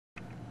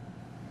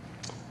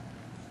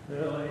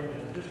Well,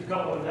 amen. Just a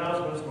couple of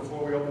announcements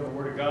before we open the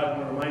Word of God. I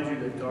want to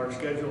remind you that our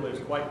schedule is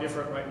quite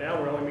different right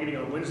now. We're only meeting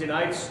on Wednesday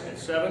nights at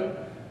 7,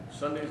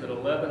 Sundays at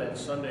 11, and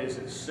Sundays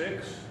at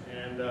 6.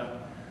 And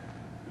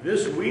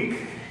this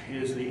week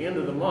is the end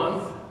of the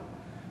month.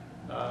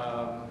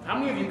 How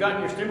many of you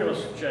gotten your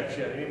stimulus checks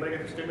yet? Anybody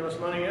get the stimulus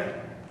money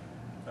yet?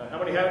 How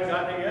many haven't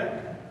gotten it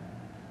yet?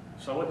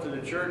 So I went to the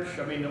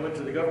I went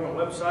to the government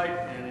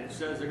website, and it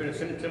says they're going to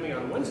send it to me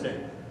on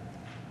Wednesday.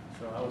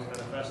 So I was kind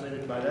of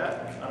fascinated by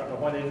that. I don't know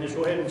why they didn't just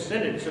go ahead and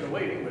send it instead of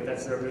waiting, but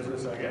that's their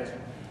business, I guess.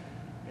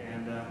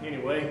 And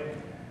anyway,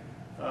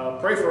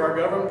 pray for our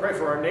government, pray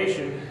for our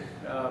nation.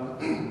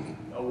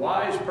 A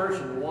wise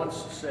person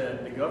once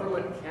said, the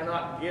government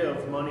cannot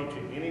give money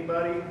to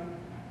anybody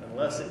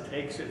unless it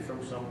takes it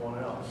from someone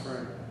else.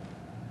 Right.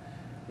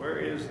 Where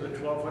is the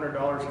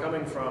 $1,200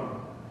 coming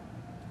from?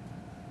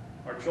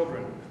 Our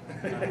children.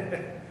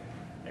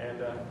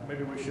 And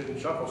maybe we shouldn't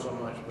chuckle so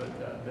much,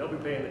 but they'll be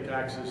paying the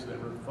taxes that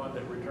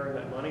return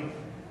that money.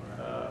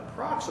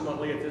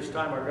 Approximately at this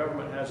time, our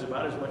government has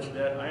about as much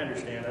debt, I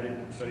understand, I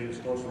didn't study this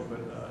closely, but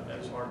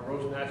as our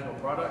gross national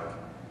product.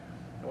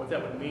 And what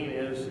that would mean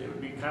is it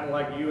would be kind of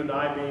like you and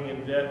I being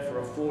in debt for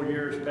a full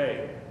year's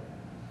pay.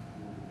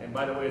 And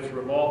by the way, it's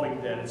revolving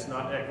debt, it's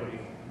not equity.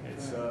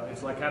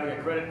 It's like having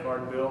a credit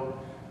card bill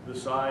the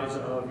size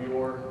of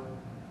your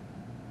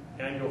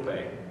annual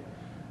pay.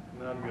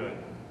 Not good.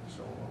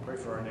 So we'll pray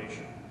for our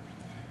nation.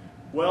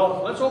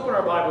 Well, let's open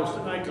our Bibles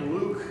tonight to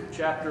Luke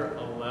chapter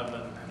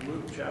 11.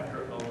 Luke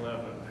chapter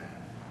 11.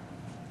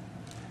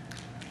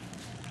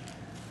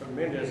 Brother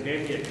Mendez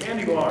gave me a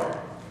candy bar.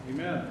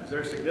 Amen. Is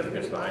there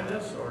significance behind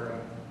this, or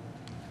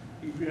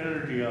keep your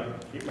energy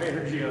up? Keep my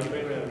energy up.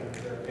 Amen.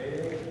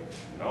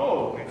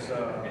 No, it's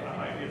a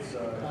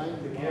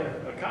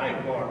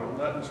kind bar with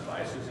nut and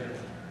spices in it,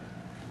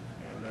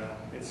 and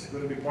it's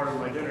going to be part of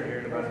my dinner here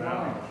in about an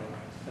hour.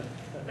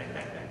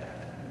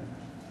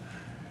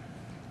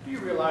 Do you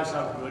realize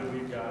how good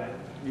we've got it?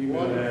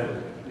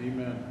 Amen.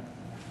 Amen.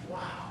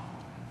 Wow.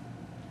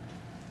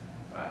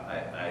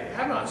 I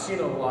have not seen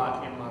a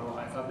lot in my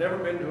life. I've never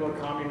been to a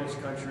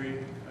communist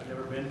country. I've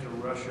never been to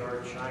Russia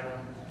or China.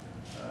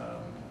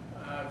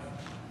 I've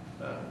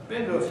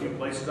been to a few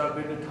places. I've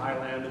been to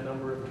Thailand a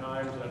number of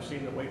times, and I've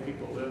seen the way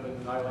people live in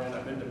Thailand.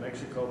 I've been to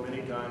Mexico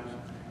many times.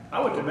 I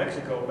went to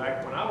Mexico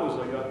back when I was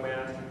a young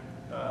man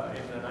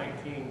in the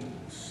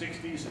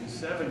 1960s and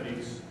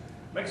 70s.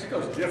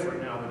 Mexico's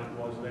different now than it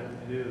was then.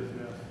 It is,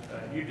 yes.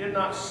 You did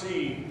not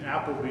see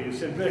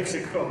Applebee's in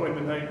Mexico in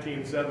the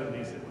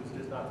 1970s. It was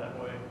just not that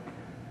way.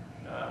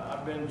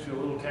 I've been to a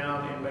little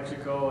town in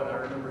Mexico, and I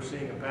remember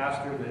seeing a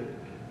pastor that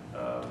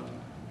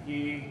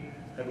he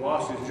had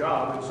lost his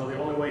job, and so the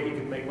only way he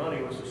could make money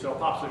was to sell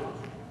popsicles.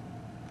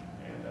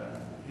 And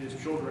his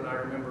children, I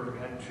remember,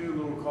 had 2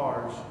 little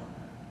cars.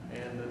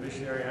 And the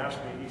missionary asked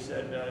me, he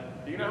said,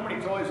 do you know how many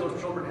toys those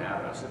children have?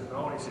 And I said,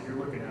 no. And he said, you're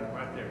looking at them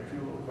right there, 2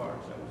 little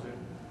cars. That was it.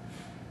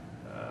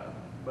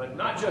 But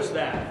not just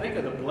that. Think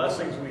of the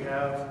blessings we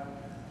have.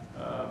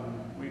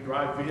 We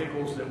drive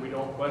vehicles that we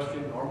don't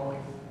question normally.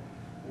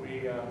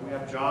 We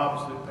have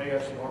jobs that pay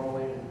us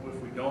normally. And if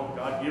we don't,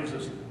 God gives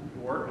us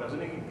work, doesn't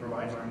He? He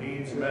provides our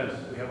needs. Amen.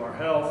 We have our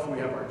health. We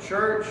have our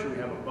church. We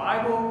have a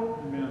Bible.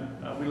 Amen.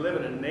 We live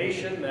in a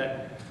nation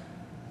that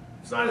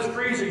it's not as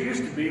free as it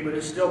used to be, but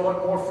it's still much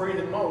more free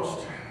than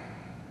most.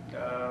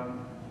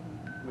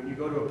 When you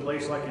go to a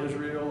place like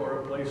Israel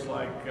or a place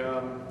like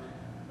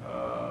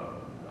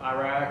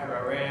Iraq or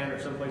Iran or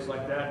someplace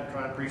like that and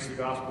try and preach the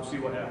gospel, see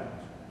what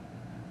happens.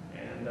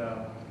 And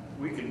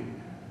we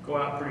can go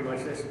out pretty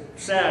much. It's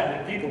sad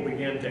that people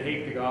begin to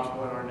hate the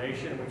gospel in our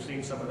nation, and we've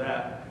seen some of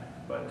that.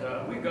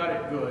 But we've got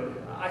it good.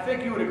 I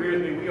think you would agree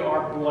with me, we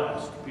are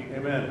blessed people.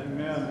 Amen.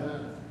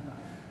 Amen.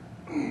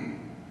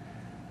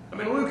 I'm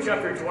in Luke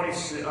chapter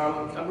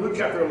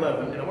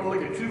 11, and I want to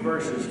look at 2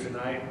 verses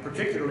tonight,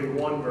 particularly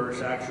one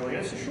verse, actually.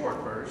 It's a short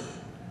verse,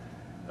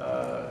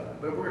 but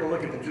we're going to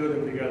look at the 2 of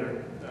them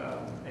together.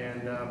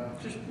 And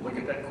just look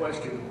at that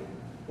question.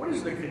 What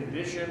is the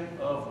condition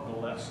of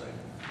blessing?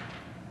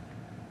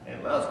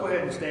 And let's go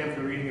ahead and stand for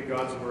the reading of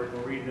God's Word.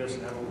 We'll read this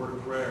and have a word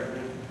of prayer, and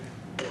then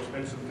we'll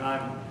spend some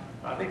time.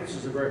 I think this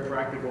is a very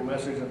practical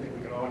message. I think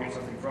we can all get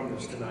something from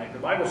this tonight. The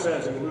Bible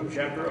says in Luke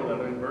chapter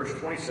 11, verse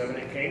 27,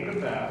 it came to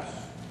pass,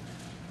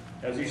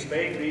 as he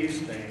spake these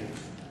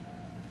things,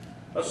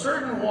 a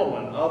certain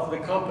woman of the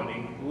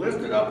company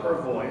lifted up her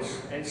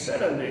voice and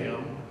said unto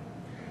him,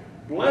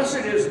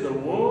 Blessed is the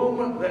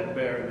womb that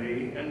bare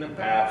thee, and the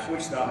paps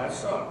which thou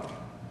hast sucked.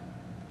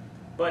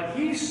 But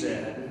he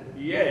said,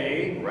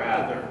 Yea,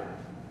 rather,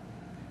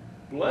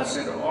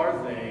 blessed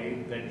are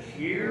they that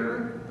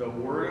hear the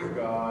word of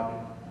God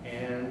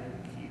and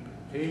keep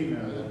it.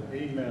 Amen.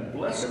 Amen.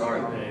 Blessed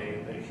are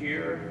they that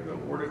hear the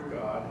word of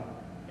God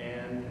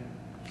and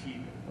keep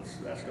it. Let's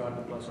ask God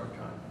to bless our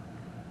time.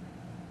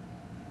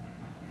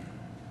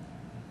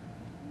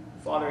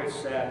 Father, it's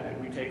sad that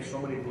we take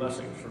so many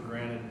blessings for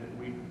granted, that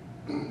we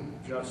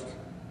just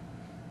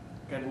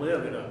can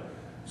live in a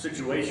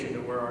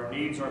situation where our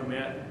needs are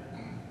met,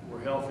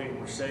 we're healthy,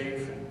 we're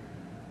safe, and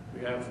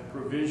We have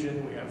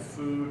provision, we have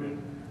food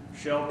and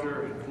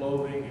shelter and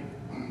clothing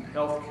and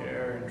health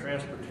care and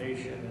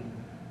transportation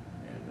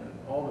and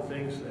all the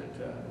things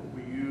that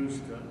we use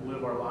to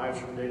live our lives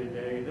from day to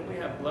day. And then we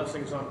have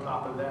blessings on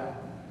top of that.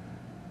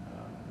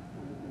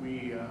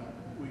 We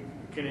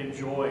can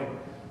enjoy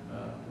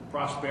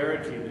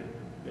prosperity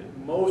that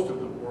most of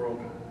the world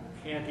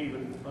can't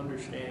even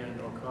understand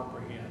or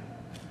comprehend.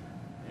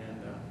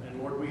 And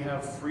Lord, we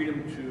have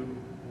freedom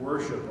to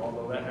worship,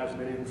 although that has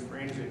been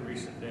infringed in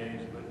recent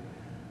days. But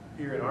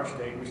here in our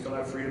state, we still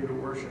have freedom to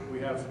worship. We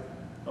have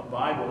a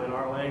Bible in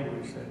our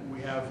language that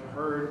we have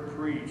heard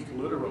preached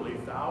literally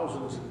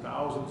thousands and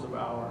thousands of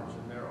hours.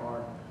 And there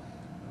are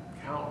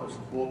countless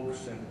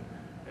books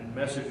and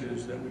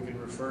messages that we can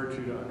refer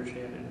to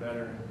understand it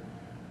better.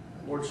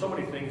 Lord, so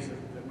many things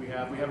that we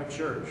have. We have a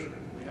church.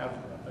 We have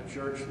a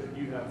church that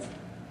you have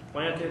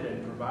planted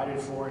and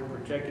provided for and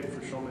protected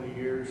for so many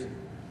years. And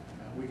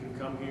we can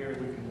come here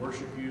and we can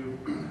worship you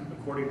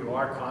according to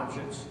our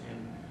conscience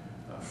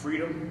and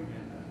freedom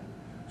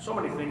and so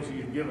many things that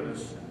you've given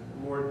us.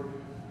 And Lord,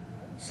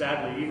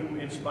 sadly, even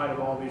in spite of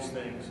all these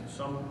things,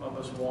 some of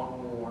us want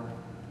more.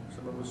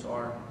 Some of us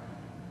are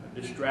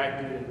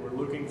distracted and we're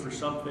looking for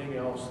something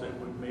else that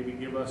would maybe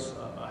give us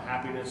a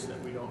happiness that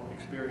we don't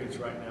experience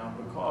right now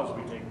because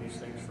we take these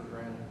things for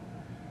granted.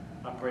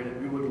 I pray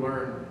that we would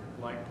learn,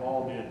 like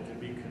Paul did, to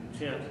be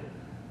content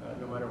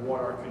no matter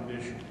what our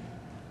condition.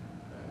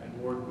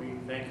 And Lord, we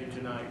thank you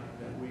tonight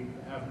that we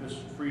have this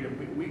freedom.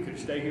 We could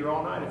stay here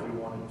all night if we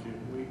wanted to.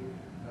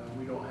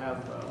 We don't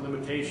have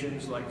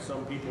limitations like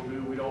some people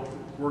do. We don't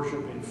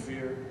worship in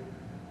fear.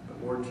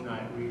 But Lord,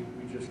 tonight we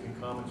just can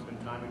come and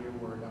spend time in your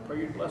word. I pray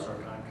you'd bless our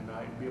time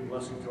tonight and be a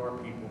blessing to our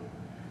people.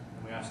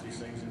 And we ask these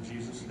things in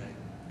Jesus' name.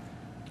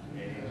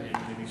 Amen.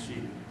 You may be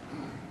seated.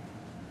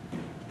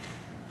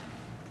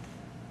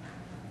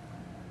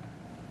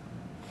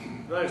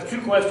 Well, there's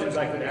two questions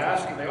I could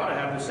ask, and they ought to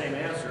have the same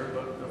answer.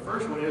 But the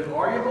first one is,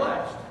 are you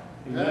blessed?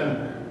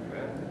 Amen.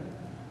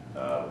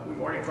 We've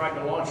already tried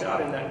to launch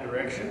out in that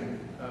direction.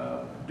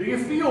 Do you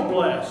feel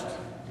blessed?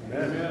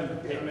 Amen.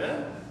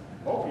 Amen.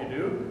 Hope you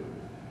do.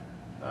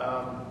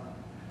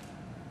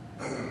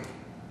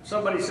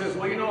 Somebody says,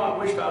 well, you know, I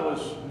wished I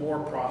was more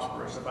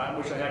prosperous. I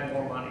wish I had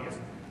more money. If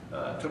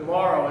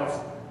tomorrow,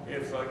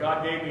 if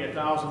God gave me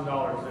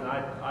 $1,000, then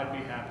I'd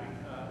be happy.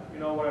 You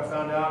know what I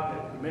found out?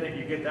 That the minute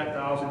you get that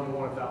 1,000, you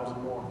want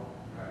 1,000 more.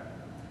 Right.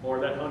 Or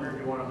that 100,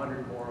 you want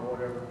 100 more, or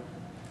whatever.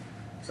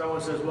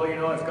 Someone says, well, you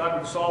know, if God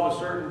would solve a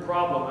certain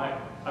problem,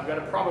 I've got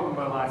a problem in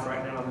my life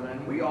right now.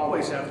 And we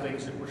always have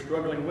things that we're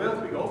struggling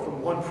with. We go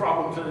from one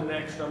problem to the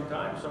next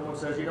sometimes. Someone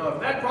says, you know, if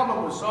that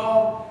problem was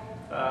solved,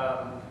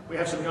 we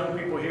have some young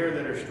people here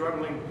that are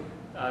struggling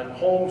in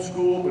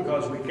homeschool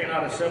because we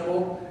cannot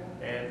assemble.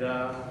 And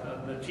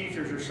the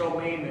teachers are so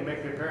mean, they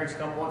make their parents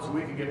come once a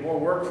week and get more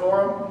work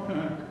for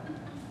them.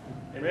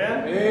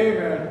 Amen?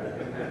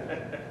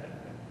 Amen.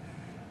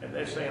 And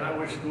they're saying, I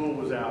wish school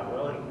was out.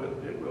 Well,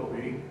 it will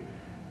be.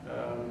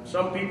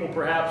 Some people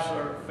perhaps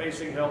are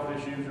facing health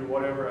issues or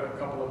whatever. A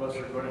couple of us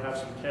are going to have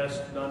some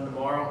tests done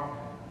tomorrow.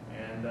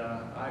 And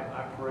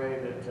I pray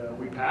that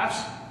we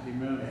pass.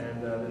 Amen.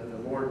 And that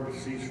the Lord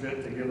sees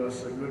fit to give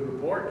us a good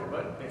report.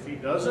 But if he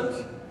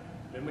doesn't,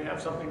 then we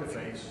have something to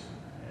face.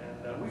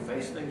 And we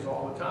face things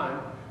all the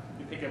time.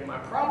 You think if my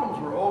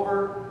problems were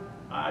over,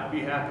 I'd be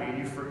happy. And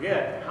you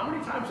forget, how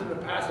many times in the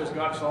past has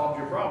God solved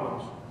your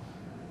problems?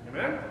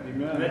 Amen?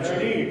 Amen. Met your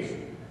needs.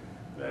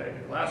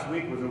 Last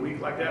week was a week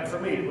like that for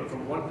me. It went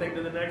from one thing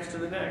to the next to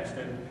the next.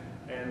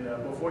 And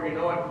before you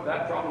know it,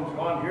 that problem's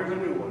gone. Here's a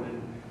new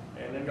one.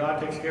 And then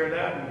God takes care of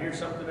that, and here's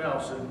something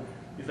else. And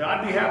you say,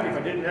 I'd be happy if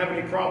I didn't have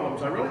any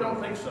problems. I really don't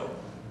think so.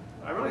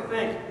 I really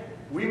think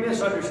we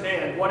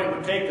misunderstand what it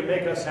would take to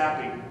make us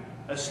happy.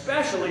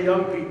 Especially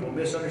young people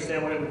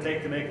misunderstand what it would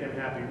take to make them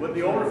happy. Would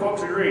the older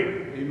folks agree?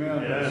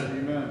 Amen. Yes.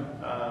 Amen.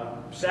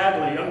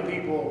 Sadly, young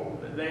people,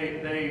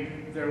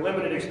 their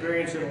limited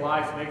experience in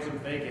life makes them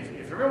think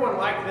if everyone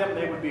liked them,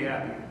 they would be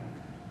happy.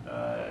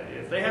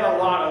 If they had a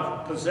lot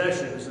of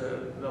possessions,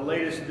 the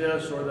latest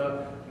this or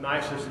the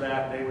nicest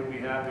that, they would be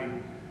happy.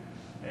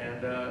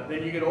 And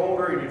then you get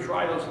older and you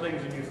try those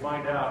things and you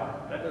find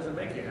out that doesn't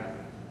make you happy.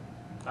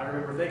 I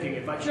remember thinking,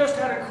 if I just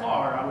had a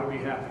car, I would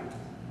be happy.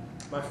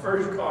 My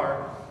first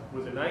car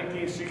was a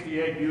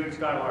 1968 Buick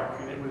Skylark,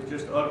 and it was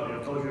just ugly.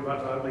 I told you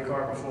about the ugly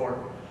car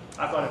before.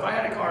 I thought if I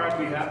had a car, I'd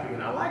be happy,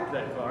 and I liked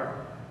that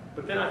car.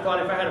 But then I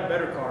thought if I had a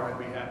better car, I'd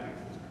be happy.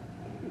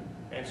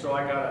 And so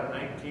I got a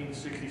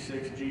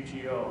 1966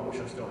 GTO. I wish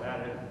I still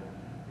had it.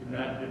 And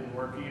that didn't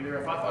work either.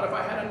 I thought if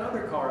I had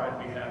another car, I'd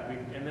be happy.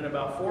 And then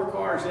about 4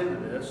 cars into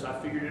this, I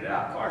figured it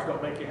out. Cars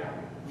don't make you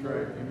happy. That's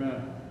right.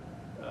 Amen.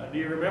 Do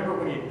you remember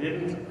when you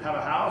didn't have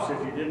a house, if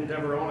you didn't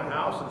ever own a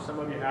house, and some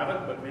of you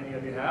haven't, but many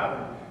of you have,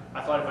 and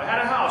I thought if I had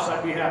a house,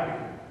 I'd be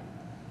happy.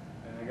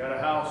 And I got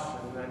a house,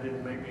 and that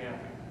didn't make me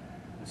happy.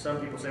 And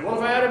some people say, well,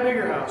 if I had a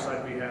bigger house,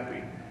 I'd be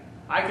happy.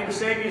 I can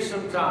save you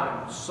some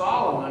time.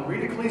 Solomon,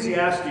 read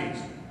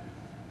Ecclesiastes.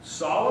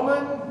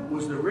 Solomon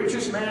was the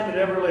richest man that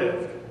ever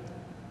lived.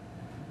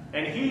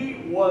 And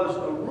he was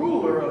a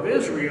ruler of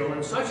Israel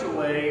in such a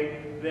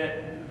way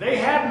that they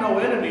had no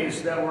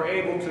enemies that were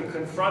able to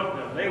confront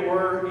them. They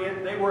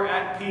were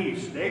at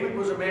peace. David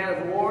was a man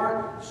of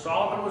war.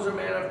 Solomon was a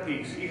man of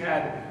peace. He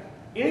had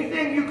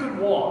anything you could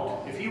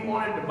want. If he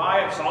wanted to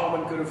buy it,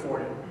 Solomon could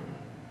afford it.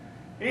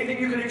 Anything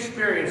you could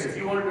experience, if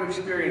you wanted to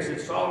experience it,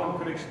 Solomon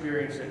could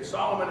experience it.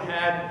 Solomon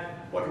had,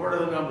 what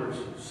are the numbers?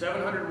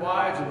 700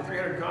 wives and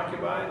 300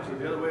 concubines, or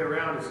the other way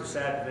around? It's a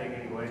sad thing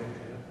anyway.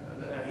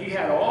 He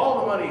had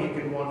all the money he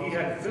could want. He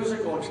had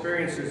physical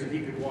experiences that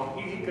he could want.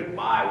 He could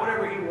buy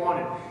whatever he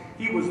wanted.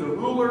 He was the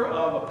ruler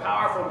of a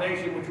powerful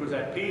nation which was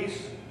at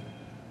peace.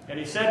 And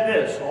he said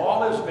this,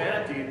 all is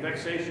vanity and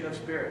vexation of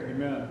spirit.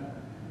 Amen.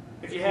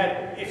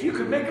 If you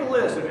could make a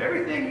list of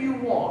everything you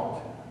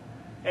want,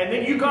 and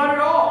then you got it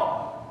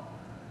all,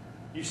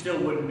 you still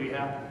wouldn't be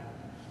happy.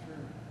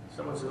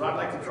 Someone says, I'd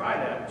like to try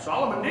that.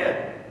 Solomon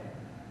did.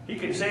 He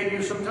can save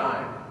you some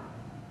time.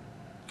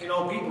 You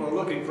know, people are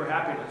looking for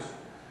happiness.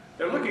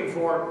 They're looking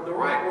for, the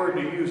right word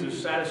to use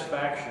is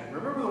satisfaction.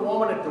 Remember the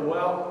woman at the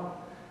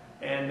well?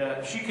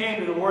 And she came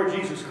to the Lord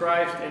Jesus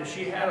Christ, and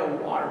she had a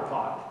water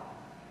pot.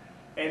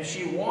 And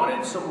she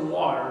wanted some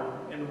water,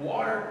 and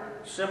water,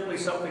 simply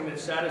something that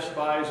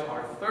satisfies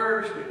our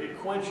thirst. It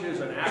quenches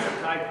an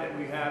appetite that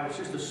we have. It's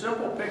just a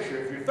simple picture.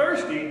 If you're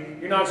thirsty,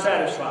 you're not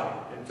satisfied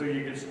until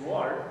you get some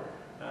water,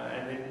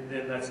 and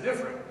then that's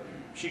different.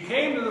 She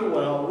came to the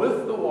well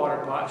with the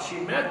water pot. She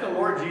met the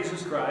Lord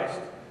Jesus Christ.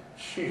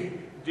 She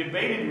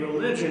debated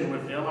religion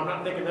with him. I'm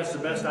not thinking that's the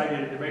best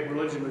idea to debate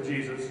religion with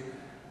Jesus.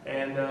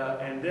 And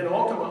then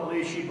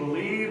ultimately she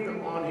believed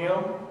on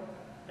him.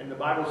 And the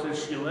Bible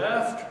says she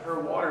left her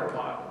water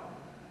pot.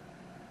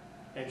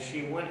 And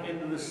she went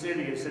into the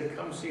city and said,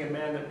 come see a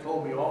man that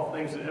told me all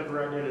things that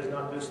ever I did is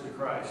not this the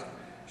Christ.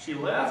 She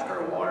left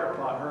her water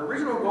pot. Her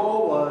original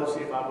goal was,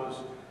 if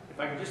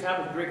I could just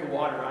have a drink of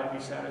water, I'd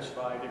be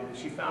satisfied. And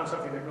she found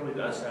something that really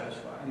does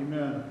satisfy.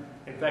 Amen.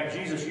 In fact,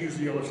 Jesus used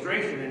the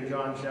illustration in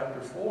John chapter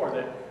 4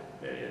 that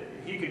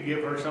he could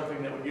give her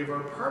something that would give her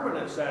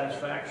permanent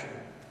satisfaction.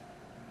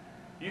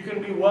 You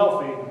can be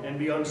wealthy and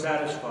be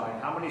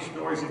unsatisfied. How many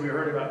stories have you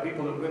heard about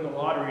people that win the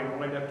lottery and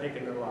wind up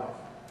taking their life?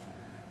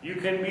 You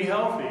can be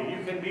healthy.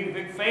 You can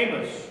be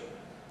famous.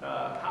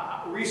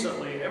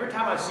 Recently, every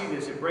time I see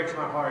this, it breaks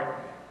my heart.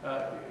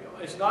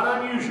 It's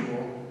not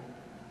unusual.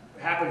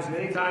 It happens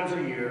many times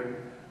a year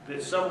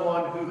that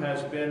someone who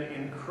has been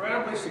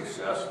incredibly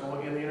successful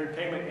in the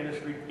entertainment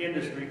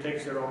industry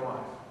takes their own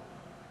life.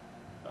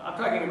 I'm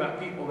talking about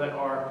people that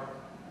are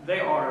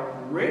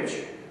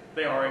rich,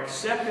 they are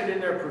accepted in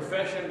their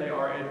profession, they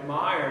are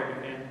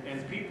admired,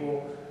 and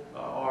people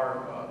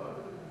are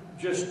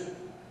just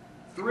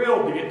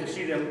thrilled to get to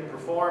see them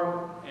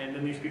perform, and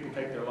then these people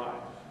take their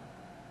lives.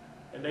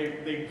 And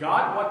they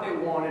got what they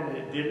wanted, and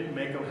it didn't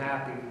make them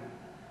happy.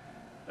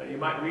 You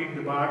might read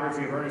the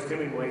biography of Ernest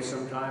Hemingway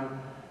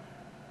sometime.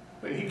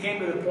 But he came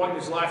to the point in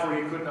his life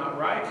where he could not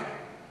write.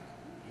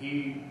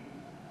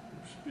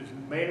 His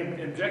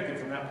main objective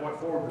from that point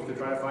forward was to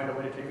try to find a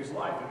way to take his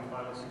life, and he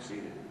finally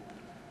succeeded.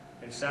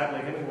 And sadly,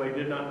 Hemingway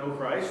did not know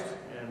Christ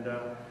and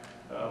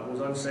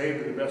was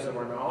unsaved to the best of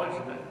our knowledge,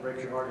 and that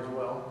breaks your heart as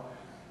well.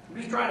 I'm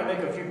just trying to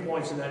make a few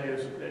points, and that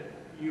is that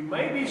you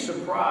may be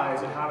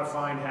surprised at how to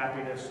find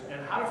happiness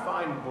and how to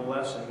find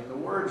blessing. And the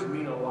words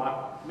mean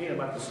about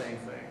the same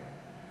thing.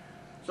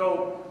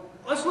 So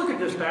let's look at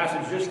this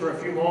passage just for a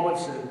few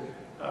moments, and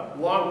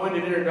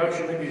long-winded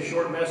introduction, maybe a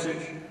short message.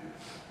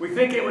 We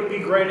think it would be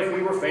great if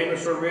we were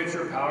famous or rich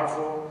or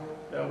powerful.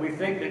 We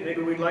think that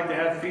maybe we'd like to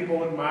have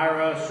people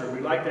admire us, or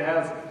we'd like to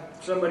have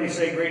somebody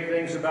say great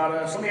things about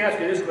us. Let me ask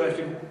you this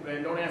question,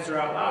 and don't answer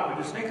out loud,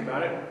 but just think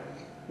about it.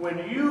 When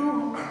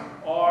you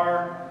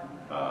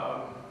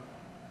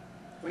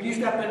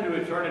step into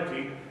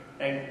eternity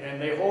and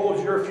they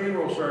hold your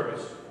funeral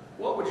service,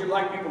 what would you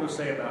like people to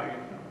say about you?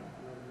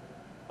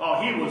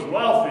 Oh, he was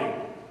wealthy.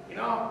 You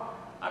know,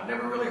 I've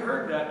never really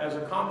heard that as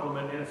a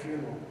compliment in a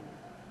funeral.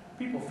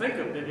 People think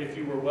of it, if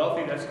you were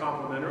wealthy, that's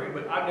complimentary,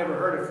 but I've never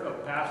heard of a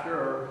pastor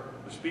or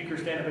a speaker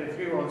stand up at a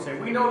funeral and say,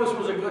 we know this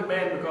was a good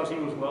man because he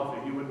was wealthy.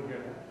 You wouldn't hear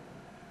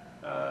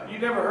that. You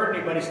never heard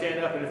anybody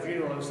stand up at a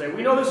funeral and say,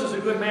 we know this is a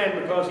good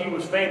man because he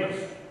was famous.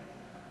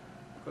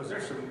 Because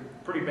there's some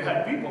pretty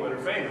bad people that are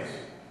famous.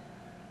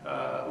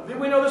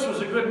 We know this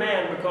was a good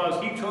man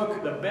because he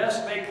took the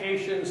best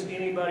vacations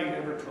anybody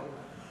ever took.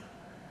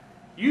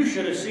 You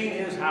should have seen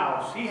his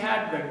house. He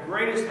had the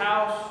greatest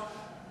house.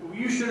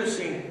 You should have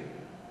seen it.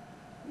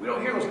 We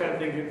don't hear those kind of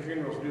things in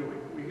funerals, do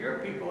we? We hear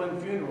people in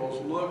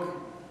funerals look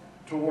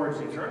towards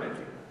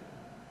eternity.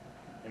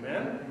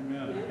 Amen?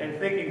 Amen. And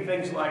thinking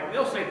things like,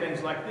 they'll say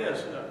things like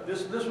this.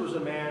 This was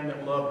a man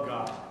that loved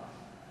God.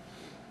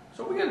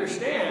 So we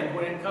understand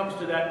when it comes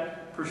to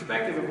that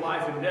perspective of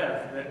life and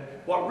death,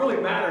 that what really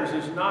matters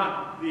is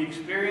not the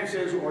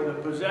experiences or the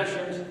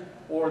possessions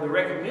or the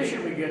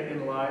recognition we get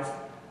in life,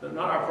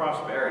 not our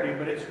prosperity,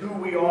 but it's who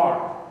we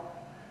are.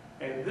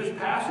 And this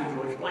passage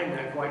will explain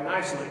that quite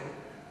nicely.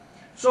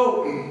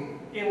 So,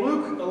 in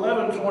Luke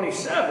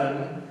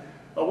 11:27,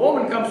 a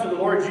woman comes to the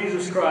Lord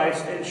Jesus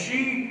Christ, and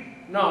she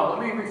No, let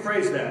me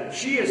rephrase that.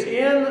 She is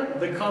in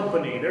the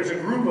company. There's a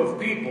group of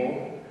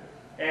people,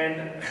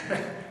 and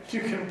you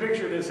can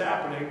picture this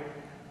happening.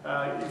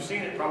 You've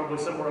seen it probably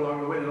somewhere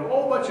along the way. There's a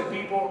whole bunch of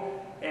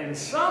people, and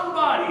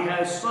somebody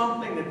has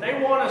something that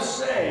they want to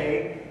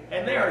say,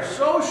 and they are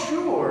so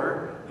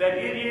sure that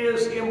it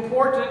is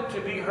important to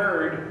be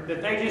heard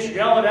that they just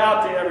yell it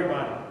out to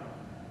everybody.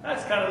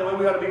 That's kind of the way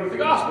we ought to be with the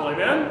gospel,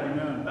 amen?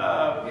 Amen.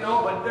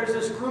 But there's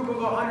this group of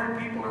 100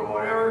 people or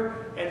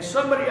whatever, and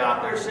somebody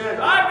out there says,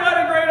 I've got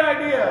a great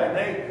idea,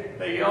 and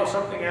they yell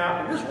something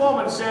out, and this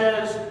woman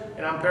says,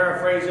 and I'm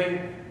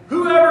paraphrasing,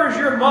 whoever is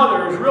your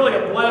mother is really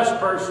a blessed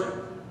person.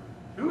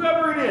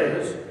 Whoever it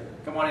is,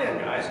 come on in,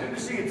 guys. Good to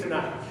see you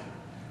tonight.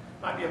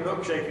 Might be a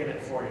milkshake in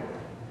it for you.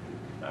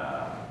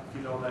 If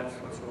you know that's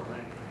what's going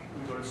on.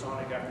 We go to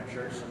Sonic after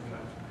church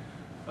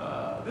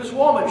sometimes. This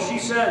woman, she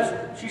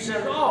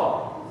says,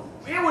 oh,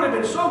 it would have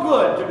been so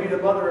good to be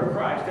the mother of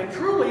Christ. And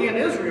truly in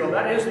Israel,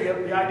 that is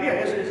the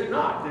idea, is it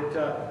not?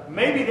 That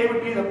maybe they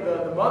would be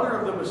the mother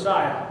of the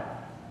Messiah.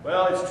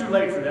 Well, it's too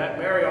late for that.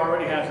 Mary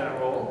already has that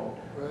role.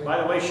 Right.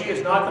 By the way, she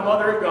is not the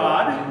mother of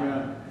God.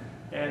 Amen.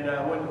 And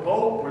when the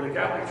Pope or the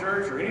Catholic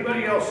Church or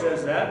anybody else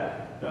says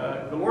that,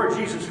 the Lord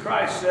Jesus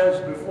Christ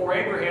says, before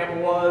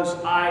Abraham was,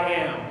 I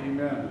am.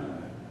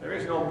 Amen. There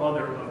is no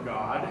mother of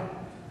God.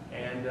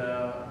 And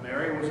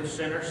Mary was a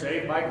sinner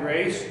saved by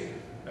grace.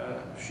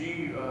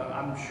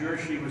 I'm sure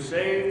she was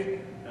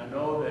saved. I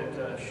know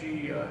that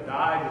she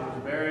died and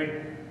was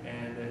buried,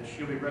 and that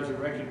she'll be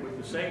resurrected with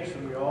the saints,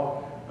 and we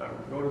all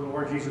go to the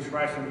Lord Jesus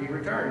Christ when He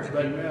returns.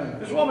 But Amen.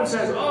 This woman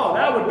says, oh,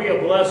 that would be a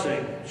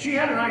blessing. She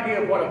had an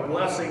idea of what a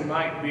blessing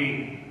might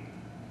be.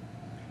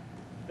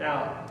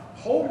 Now,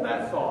 hold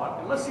that thought,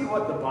 and let's see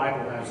what the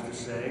Bible has to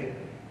say.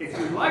 If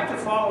you'd like to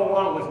follow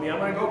along with me, I'm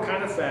going to go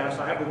kind of fast.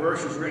 I have the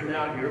verses written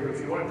out here, but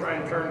if you want to try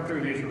and turn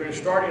through these, we're going to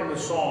start in the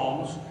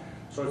Psalms.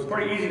 So it's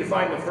pretty easy to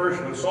find the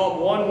first one, Psalm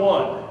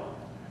 1:1.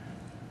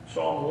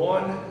 Psalm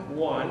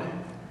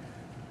 1:1.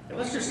 And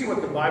let's just see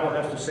what the Bible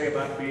has to say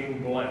about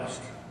being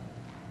blessed.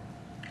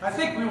 I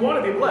think we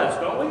want to be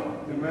blessed, don't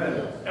we?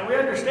 Amen. And we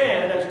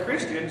understand as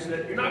Christians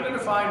that you're not going to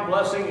find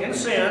blessing in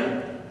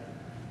sin.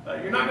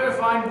 You're not going to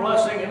find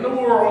blessing in the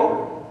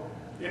world.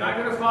 You're not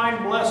going to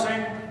find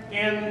blessing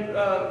in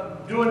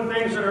doing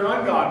things that are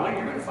ungodly.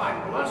 You're going to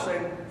find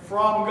blessing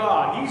from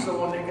God. He's the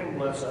one that can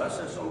bless us.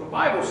 And so the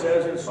Bible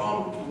says in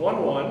Psalm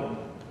 1:1,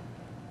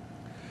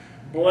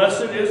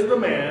 blessed is the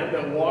man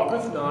that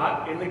walketh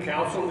not in the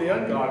counsel of the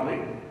ungodly,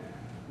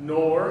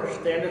 nor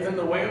standeth in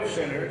the way of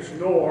sinners,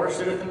 nor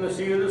sitteth in the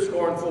seat of the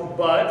scornful,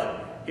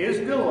 but his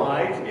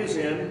delight is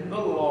in the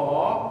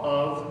law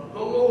of the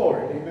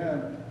Lord.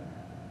 Amen.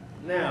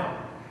 Now,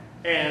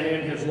 and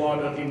in his law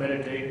doth he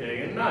meditate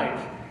day and night.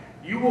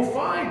 You will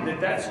find that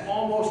that's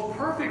almost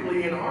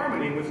perfectly in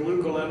harmony with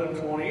Luke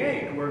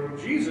 11:28, where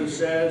Jesus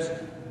says,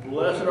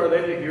 blessed are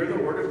they that hear the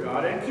word of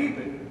God and keep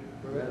it.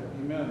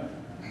 Amen.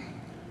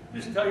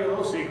 Just tell you a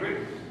little secret.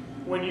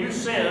 When you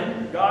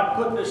sin, God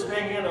put this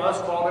thing in us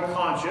called a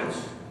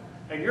conscience,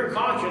 and your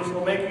conscience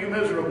will make you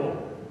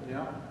miserable.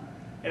 Yeah.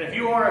 And if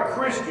you are a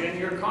Christian,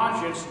 your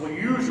conscience will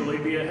usually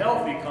be a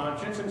healthy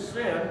conscience, and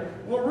sin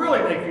will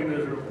really make you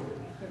miserable.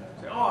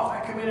 Say, oh, if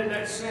I committed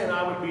that sin,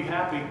 I would be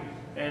happy.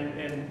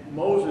 And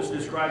Moses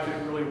describes it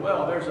really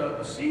well. There's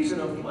a season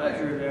of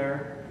pleasure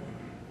there,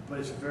 but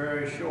it's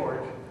very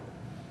short.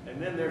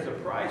 And then there's a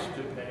price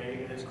to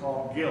pay, and it's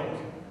called guilt.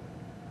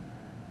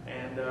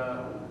 And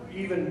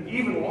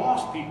even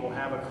lost people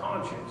have a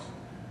conscience.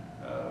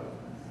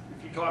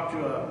 If you talk to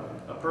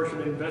a person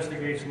that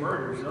investigates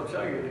murders, they'll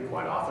tell you that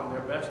quite often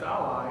their best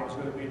ally is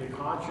going to be the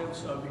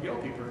conscience of the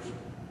guilty person,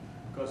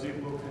 because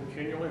it will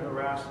continually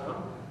harass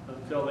them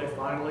until they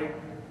finally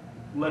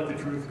let the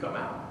truth come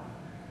out.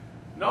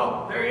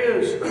 No, there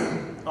is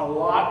a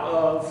lot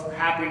of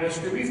happiness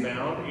to be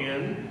found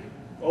in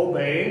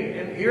obeying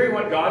and hearing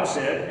what God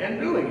said and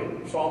doing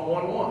it. Psalm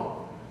 1:1.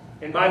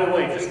 And by the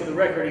way, just for the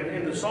record,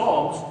 in the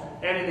Psalms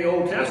and in the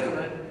Old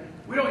Testament,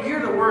 we don't hear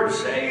the words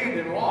saved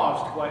and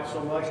lost quite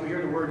so much. We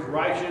hear the words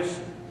righteous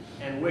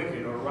and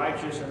wicked, or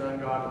righteous and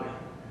ungodly.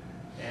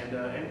 And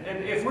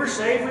if we're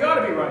saved, we ought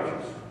to be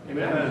righteous.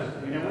 Amen?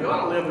 Amen. And we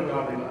ought to live a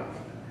godly life.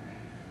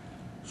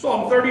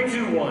 Psalm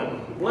 32:1.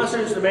 Blessed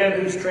is the man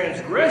whose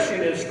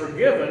transgression is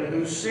forgiven,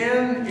 whose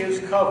sin is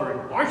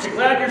covered. Aren't you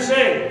glad you're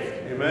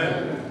saved?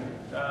 Amen.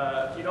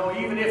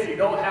 Even if you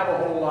don't have a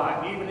whole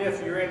lot, even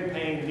if you're in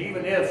pain, and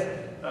even if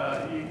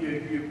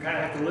you kind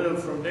of have to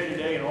live from day to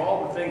day, and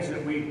all the things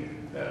that we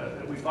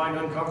find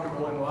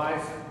uncomfortable in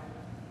life,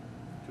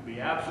 to be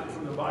absent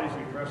from the body is to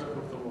be present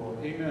with the Lord.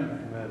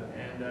 Amen. Amen.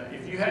 And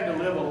if you had to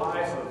live a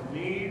life of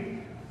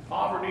need,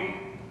 poverty,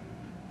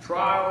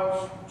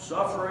 trials,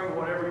 suffering,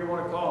 whatever you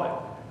want to call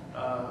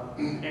it,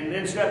 and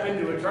then step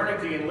into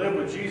eternity and live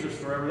with Jesus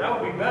forever,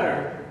 that would be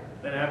better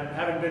than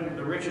having been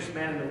the richest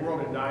man in the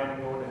world and dying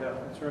and going to hell.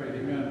 That's right,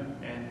 amen.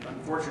 And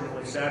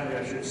unfortunately, sadly,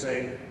 I should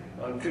say,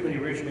 too many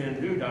rich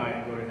men do die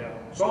and go to hell.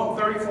 Psalm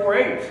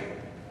 34:8.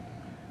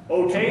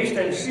 O taste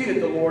and see that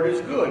the Lord is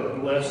good.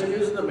 Blessed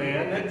is the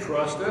man that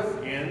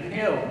trusteth in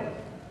him.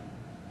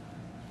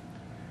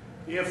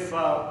 if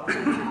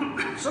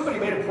somebody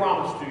made a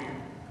promise to you,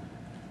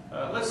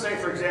 let's say,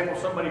 for example,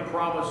 somebody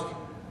promised,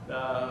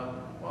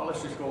 well,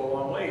 let's just go a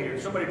long way here.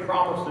 Somebody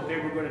promised that they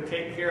were going to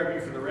take care of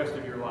you for the rest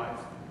of your life,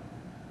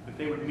 that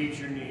they would meet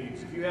your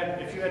needs. If you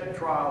had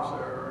trials,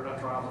 or not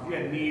trials, if you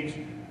had needs,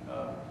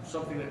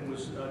 something that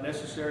was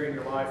necessary in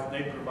your life,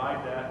 they'd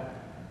provide that.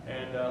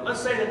 And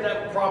let's say that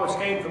that promise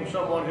came from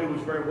someone who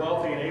was very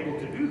wealthy and able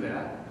to do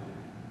that.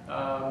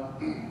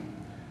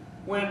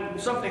 When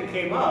something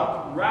came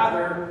up,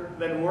 rather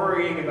than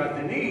worrying about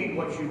the need,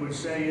 what you would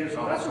say is,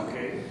 oh, that's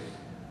okay,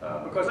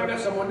 because I got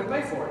someone to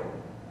pay for it.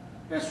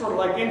 It's sort of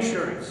like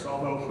insurance,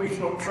 although we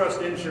don't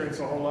trust insurance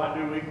a whole lot,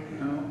 do we?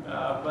 No.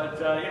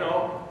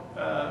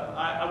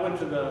 I went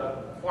to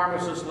the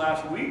pharmacist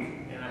last week,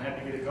 and I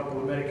had to get a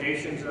couple of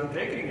medications that I'm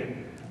taking,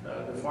 and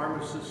the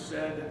pharmacist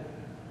said,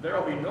 there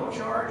will be no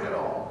charge at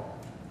all.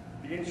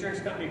 The insurance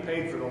company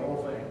paid for the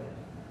whole thing.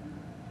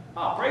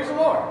 Ah, praise the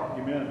Lord.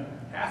 Amen.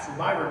 Half of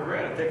my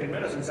regret of taking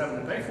medicine is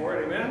having to pay for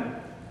it, amen?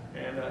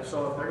 And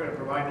so if they're going to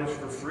provide this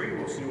for free,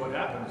 we'll see what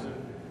happens. And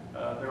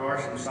there are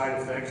some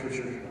side effects, which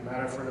are a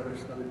matter for another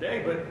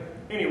day. But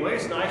anyway,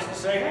 it's nice to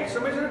say, hey,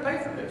 somebody's going to pay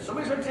for this.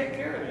 Somebody's going to take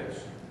care of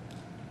this.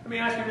 Let me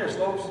ask you this,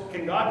 folks.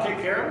 Can God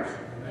take care of us?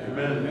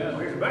 Amen. Well,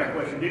 here's a better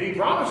question. Did he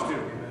promise to?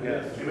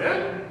 Yes.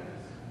 Amen?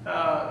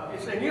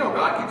 It's saying,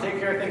 God can take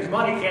care of things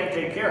money can't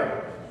take care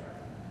of.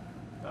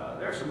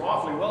 There are some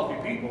awfully wealthy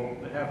people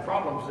that have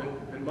problems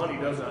that money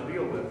does not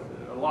deal with.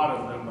 A lot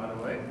of them, by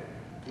the way.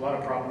 A lot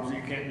of problems that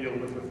you can't deal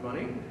with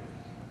money.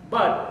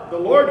 But the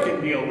Lord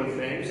can deal with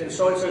things. And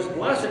so it says,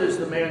 blessed is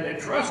the man that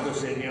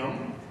trusteth in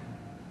him.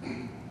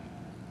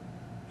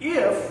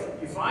 If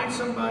you find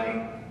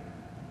somebody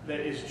that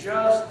is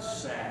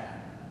just sad,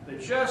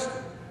 that just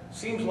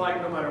seems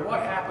like no matter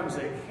what happens,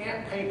 they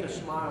can't paint a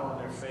smile on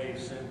their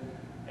face,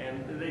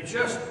 and they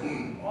just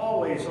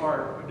always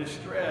are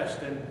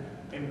distressed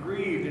and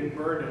grieved and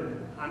burdened,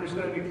 I'm just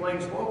going to be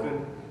plain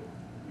spoken,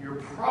 you're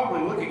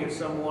probably looking at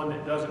someone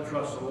that doesn't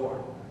trust the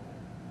Lord.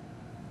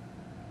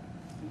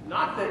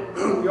 Not that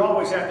we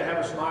always have to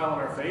have a smile on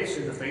our face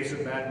in the face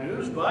of bad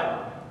news,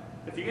 but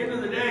at the end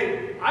of the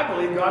day, I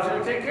believe God's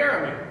going to take care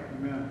of me.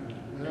 Amen.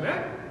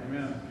 Amen?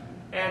 Amen.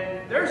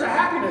 And there's a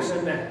happiness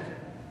in that.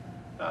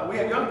 We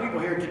have young people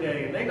here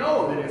today, and they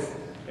know that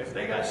if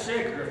they got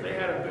sick or if they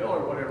had a bill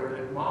or whatever,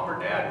 that mom or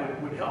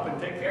dad would help and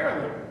take care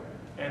of them.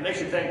 And they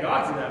should thank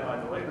God for that, by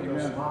the way,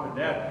 because mom and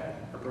dad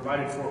are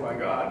provided for by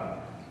God.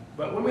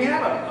 But when we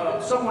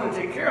have someone to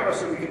take care of us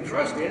that we can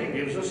trust in, it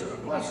gives us a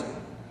blessing.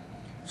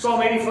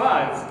 Psalm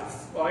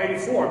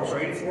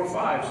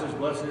 84:5 says,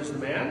 blessed is the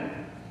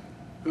man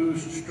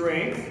whose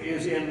strength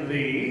is in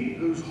thee, in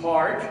whose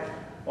heart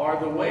are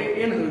the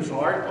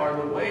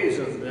ways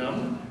of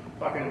them.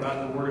 Talking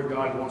about the Word of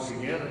God once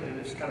again, and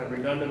it's kind of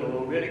redundant a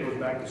little bit. It goes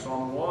back to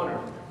Psalm 1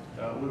 or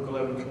Luke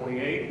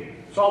 11:28.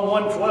 Psalm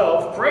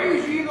 112,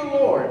 praise ye the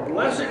Lord.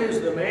 Blessed is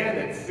the man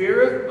that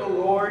feareth the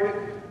Lord,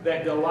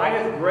 that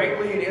delighteth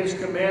greatly in his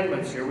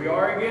commandments. Here we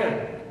are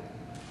again.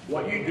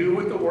 What you do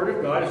with the Word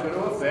of God is going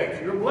to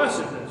affect your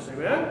blessedness.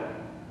 Amen?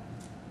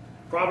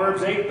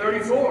 Proverbs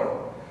 8:34.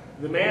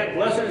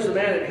 Blessed is the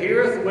man that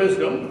heareth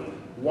wisdom,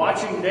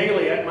 watching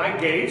daily at my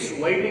gates,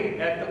 waiting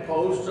at the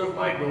posts of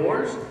my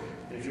doors.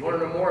 And if you want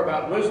to know more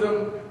about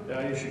wisdom,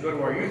 you should go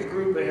to our youth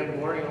group. They have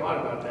been learning a lot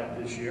about that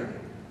this year.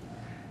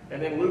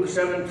 And then Luke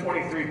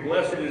 7:23,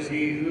 blessed is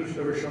he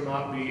whosoever shall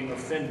not be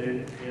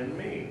offended in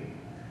me.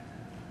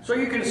 So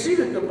you can see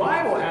that the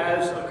Bible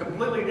has a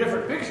completely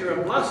different picture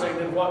of blessing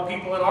than what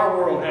people in our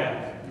world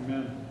have.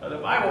 Amen. The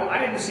Bible, I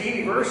didn't see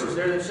any verses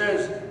there that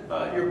says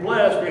you're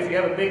blessed if you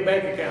have a big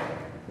bank account,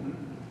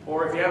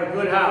 or if you have a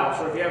good house,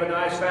 or if you have a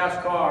nice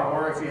fast car,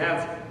 or if you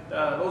have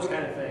those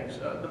kind of things.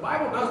 The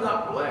Bible does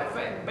not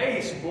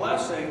base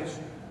blessings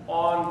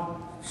on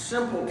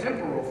simple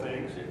temporal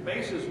things. It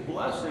bases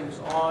blessings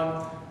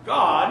on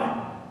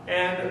God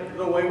and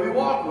the way we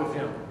walk with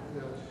Him.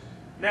 Yes.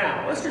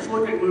 Now, let's just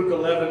look at Luke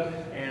 11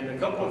 and a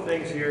couple of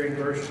things here in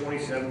verse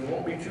 27. It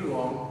won't be too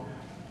long,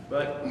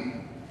 but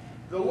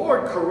the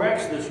Lord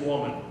corrects this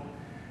woman.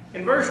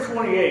 In verse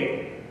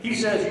 28, He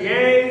says,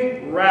 yea,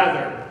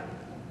 rather.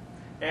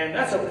 And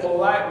that's a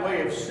polite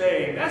way of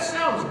saying, that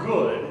sounds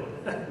good,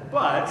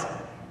 but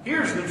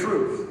here's the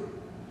truth.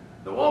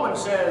 The woman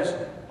says,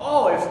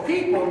 oh, if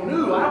people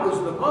knew I was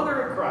the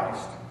mother of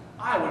Christ,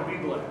 I would be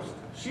blessed.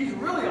 She's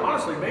really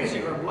honestly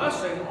basing her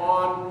blessing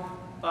on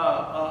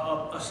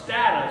a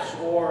status,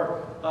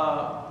 or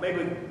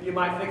maybe you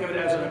might think of it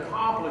as an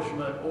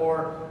accomplishment,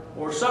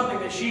 or something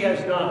that she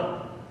has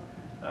done.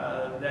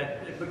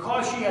 That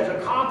because she has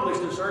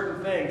accomplished a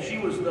certain thing, she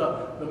was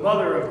the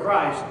mother of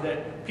Christ,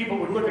 that people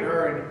would look at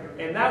her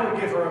and that would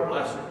give her a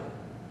blessing.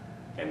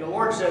 And the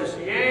Lord says,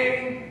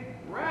 yea,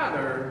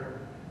 rather,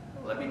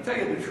 let me tell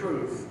you the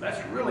truth.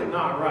 That's really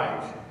not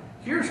right.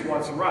 Here's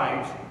what's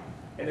right.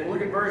 And then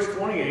look at verse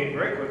 28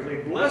 very quickly.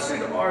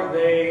 Blessed are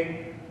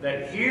they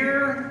that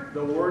hear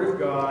the word of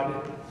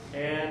God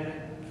and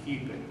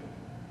keep it.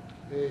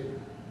 Amen.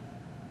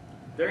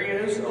 There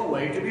is a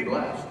way to be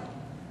blessed.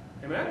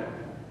 Amen?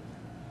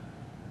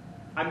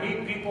 I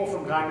meet people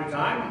from time to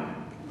time,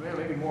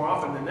 maybe more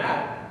often than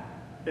that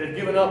have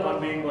given up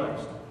on being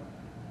blessed.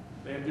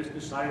 They have just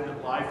decided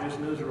that life is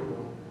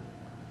miserable.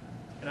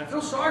 And I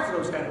feel sorry for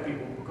those kind of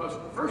people because,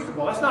 first of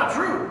all, that's not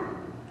true.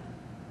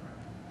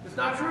 It's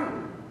not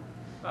true.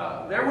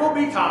 There will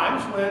be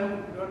times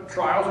when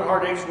trials and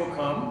heartaches will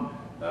come,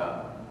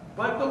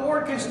 but the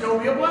Lord can still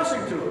be a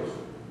blessing to us.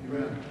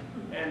 Amen.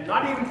 And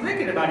not even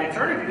thinking about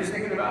eternity, just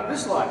thinking about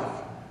this life.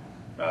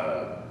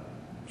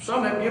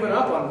 Some have given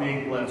up on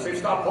being blessed. They've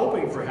stopped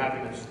hoping for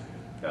happiness.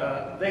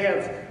 They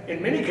have,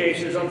 in many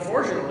cases,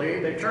 unfortunately,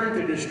 they turn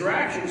to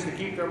distractions to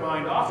keep their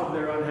mind off of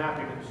their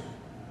unhappiness.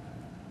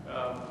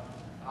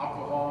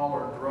 Alcohol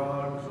or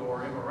drugs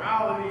or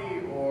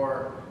immorality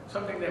or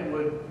something that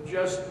would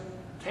just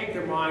take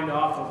their mind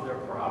off of their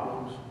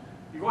problems.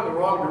 You go in the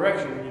wrong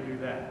direction when you do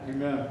that.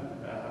 Amen.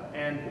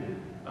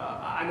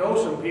 I know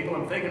some people,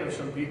 I'm thinking of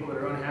some people that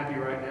are unhappy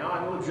right now,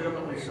 and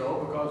legitimately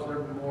so, because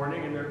they're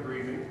mourning and they're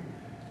grieving.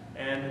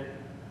 And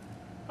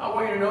I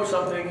want you to know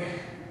something.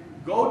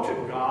 Go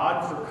to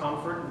God for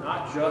comfort,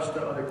 not just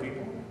to other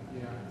people.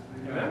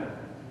 Yeah. Amen?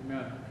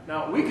 Amen.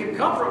 Now, we can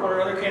comfort one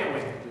another, can't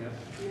we?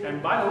 Yes.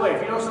 And by the way,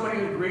 if you know somebody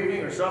who's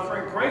grieving or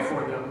suffering, pray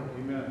for them.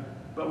 Amen.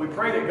 But we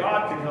pray that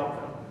God can help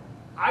them.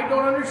 I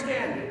don't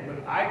understand it,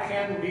 but I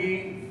can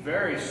be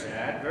very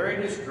sad,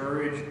 very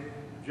discouraged,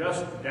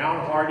 just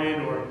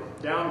downhearted or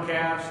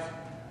downcast.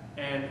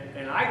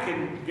 And I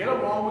can get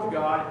along with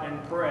God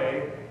and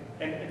pray.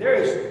 And there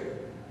is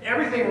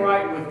everything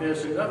right with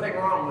this and nothing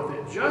wrong with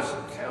it. Just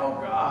tell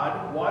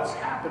God what's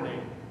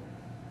happening.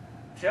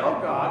 Tell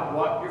God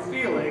what you're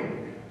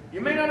feeling. You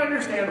may not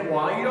understand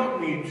why. You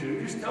don't need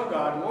to. Just tell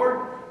God,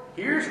 Lord,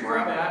 here's where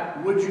I'm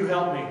at. Would you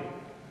help me?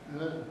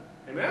 Amen.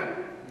 Amen?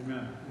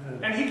 Amen.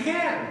 And He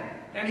can.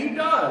 And He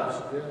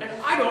does. Yes.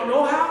 And I don't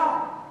know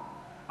how.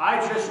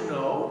 I just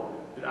know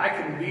that I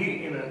can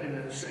be in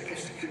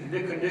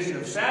a condition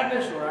of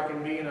sadness, or I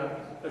can be in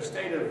a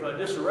state of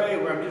disarray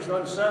where I'm just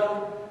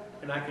unsettled.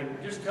 And I can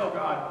just tell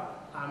God,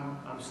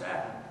 I'm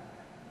sad.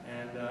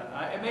 And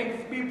it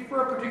may be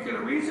for a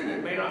particular reason.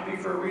 It may not be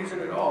for a reason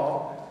at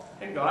all.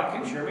 And God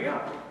can cheer me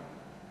up.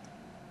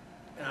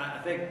 And I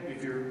think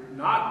if you're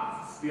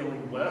not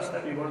feeling blessed,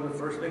 that'd be one of the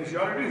first things you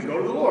ought to do is go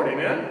to the Lord.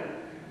 Amen?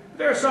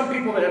 There are some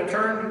people that have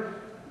turned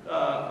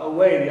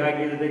away the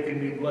idea that they can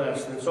be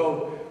blessed. And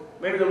so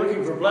maybe they're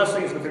looking for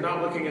blessings, but they're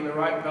not looking in the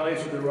right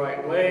place or the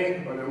right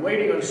way. Or they're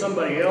waiting on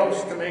somebody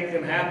else to make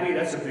them happy.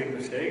 That's a big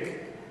mistake.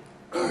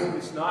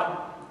 It's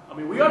not, I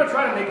mean, we ought to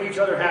try to make each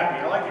other happy.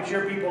 I like to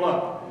cheer people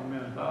up.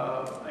 Amen.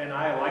 And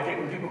I like it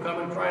when people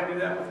come and try and do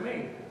that with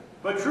me.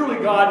 But truly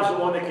God is the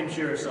one that can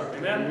cheer us up.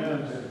 Amen?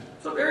 Amen.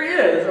 So there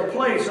is a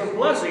place of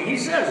blessing. He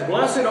says,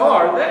 blessed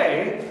are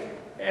they.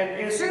 And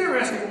it's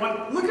interesting,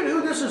 look at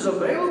who this is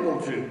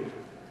available to.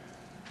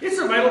 It's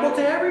available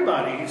to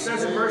everybody. He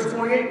says in verse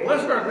 28,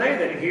 blessed are they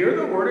that hear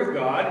the word of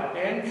God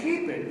and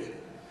keep it.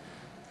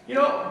 You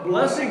know,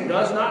 blessing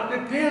does not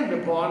depend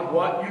upon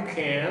what you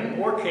can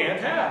or can't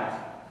have.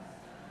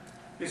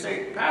 You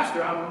say,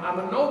 Pastor, I'm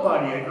a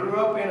nobody. I grew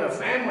up in a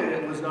family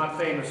that was not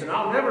famous, and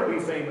I'll never be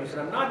famous,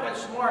 and I'm not that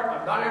smart.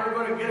 I'm not ever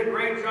going to get a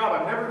great job.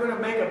 I'm never going to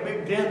make a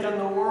big dent in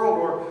the world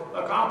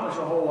or accomplish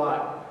a whole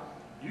lot.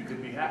 You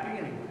could be happy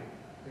anyway.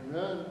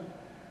 Amen.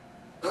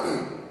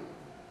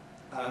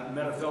 I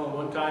met a fellow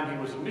one time. He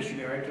was a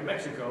missionary to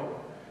Mexico,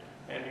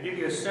 and to give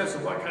you a sense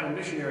of what kind of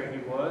missionary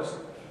he was,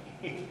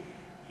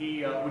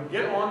 he would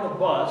get on the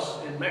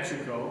bus in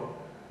Mexico.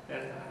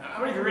 And how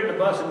many of you have ridden a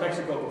bus in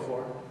Mexico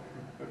before?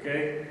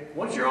 Okay,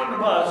 once you're on the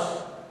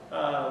bus,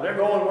 they're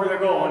going where they're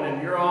going,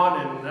 and you're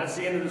on, and that's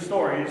the end of the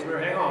story. You just better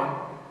hang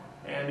on.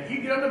 And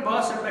he'd get on the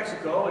bus in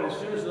Mexico, and as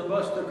soon as the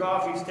bus took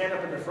off, he'd stand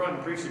up in the front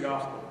and preach the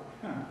gospel.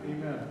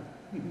 Amen.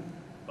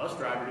 Bus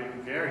driver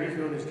didn't care. He's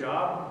doing his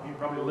job. He's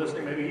probably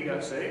listening. Maybe he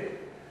got saved.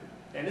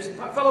 And this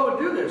fellow would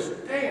do this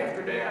day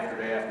after day after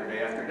day after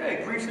day after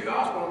day, preach the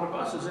gospel on the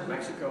buses in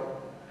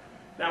Mexico.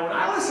 Now, when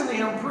I listen to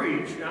him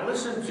preach, and I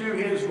listen to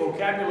his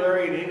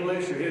vocabulary in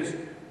English, or his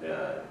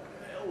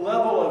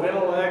level of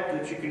intellect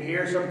that you can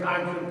hear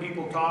sometimes when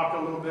people talk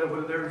a little bit,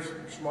 whether they're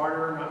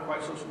smarter or not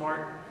quite so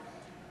smart,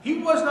 he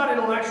was not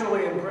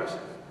intellectually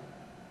impressive.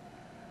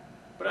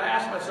 But I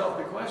asked myself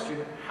the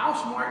question, how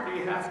smart do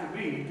you have to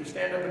be to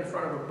stand up in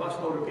front of a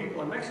busload of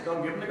people in Mexico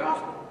and give them the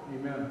gospel?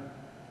 Amen.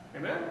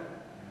 Amen?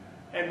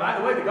 And by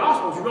the way, the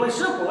gospel is really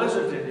simple,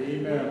 isn't it?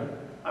 Amen.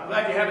 I'm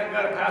glad you haven't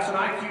got to pass an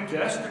IQ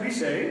test to be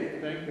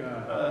saved. Thank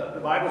God. The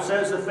Bible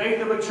says the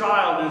faith of a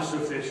child is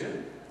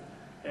sufficient.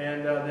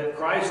 And that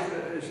Christ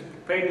has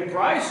paid the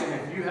price. And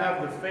if you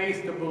have the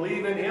faith to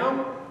believe in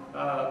Him,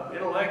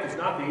 intellect is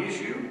not the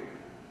issue.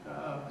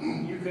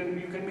 You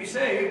can be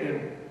saved.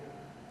 And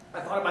I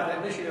thought about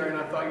that missionary, and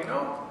I thought, you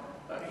know,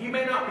 he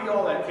may not be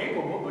all that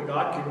capable, but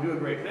God can do a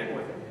great thing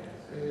with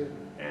him.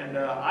 And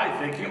I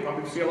think he'll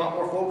probably see a lot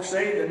more folks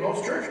saved than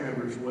most church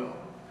members will.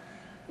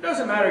 It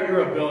doesn't matter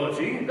your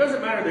ability. It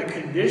doesn't matter the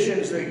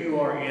conditions that you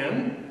are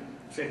in.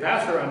 You say,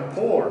 Pastor, I'm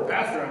poor.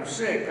 Pastor, I'm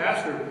sick.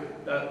 Pastor,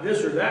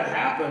 this or that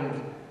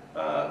happened.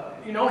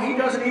 you know, he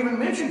doesn't even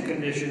mention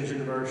conditions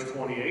in verse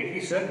 28.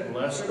 He said,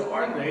 blessed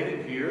are they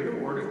that hear the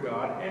word of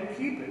God and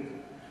keep it.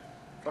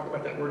 Talk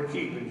about that word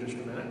keep in just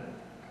a minute.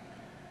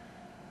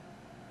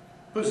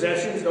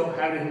 Possessions don't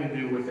have anything to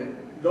do with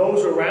it.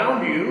 Those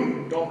around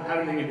you don't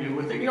have anything to do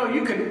with it. You know,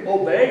 you can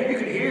obey, you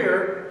can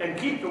hear and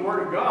keep the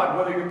word of God,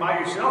 whether you're by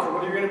yourself or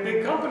whether you're in a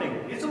big company.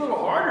 It's a little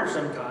harder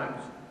sometimes.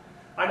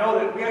 I know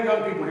that we have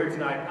young people here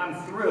tonight. I'm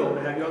thrilled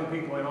to have young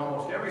people in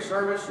almost every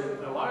service,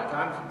 and a lot of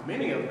times,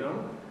 many of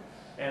them.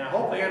 And I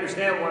hope they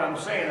understand what I'm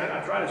saying.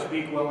 I try to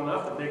speak well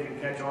enough that they can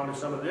catch on to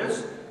some of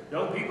this.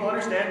 Young people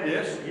understand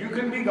this. You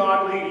can be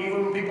godly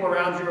even when people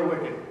around you are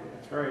wicked.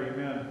 That's right,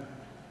 amen.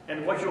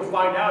 And what you'll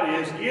find out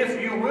is,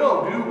 if you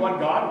will do what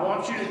God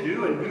wants you to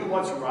do and do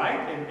what's right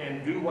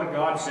and do what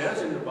God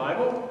says in the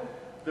Bible,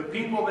 the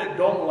people that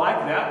don't like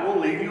that will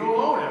leave you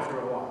alone after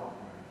a while.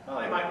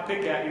 Well, they might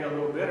pick at you a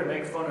little bit or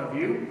make fun of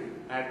you.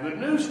 I have good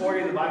news for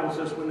you. The Bible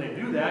says when they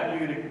do that,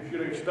 you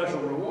get a special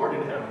reward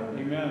in heaven.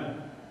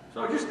 Amen.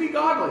 So just be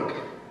godly.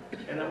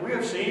 And we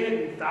have seen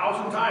it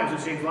 1,000 times,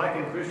 it seems like,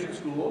 in Christian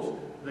schools.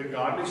 The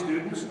godly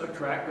students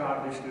attract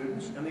godly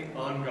students, and the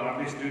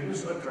ungodly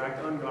students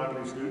attract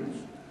ungodly students.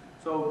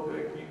 So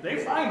they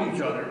find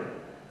each other.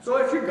 So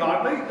if you're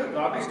godly, the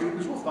godly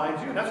students will find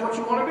you. And that's what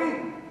you want to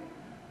be.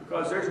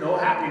 Because there's no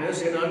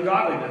happiness in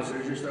ungodliness.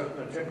 There's just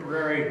a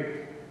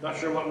temporary, not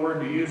sure what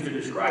word to use to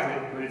describe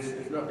it, but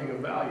it's nothing of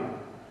value.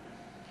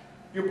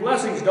 Your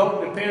blessings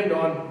don't depend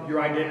on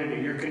your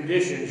identity, your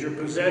conditions, your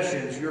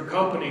possessions, your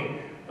company,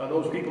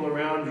 those people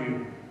around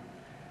you.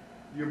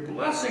 Your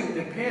blessing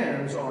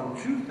depends on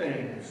two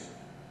things: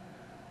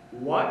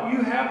 what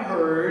you have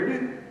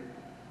heard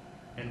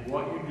and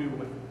what you do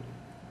with it.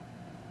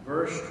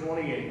 Verse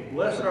 28,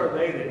 blessed are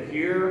they that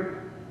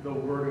hear the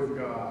word of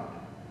God.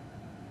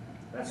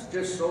 That's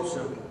just so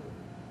simple.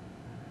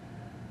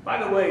 By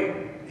the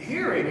way,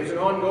 hearing is an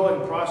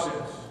ongoing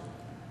process.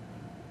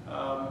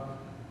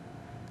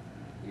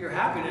 Your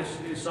happiness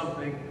is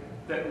something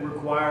that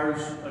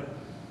requires a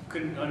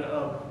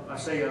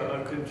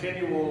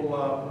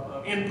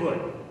continual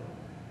input.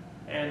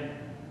 And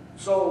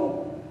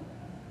so,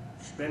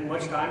 spend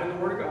much time in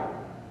the Word of God.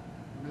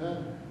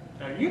 Amen.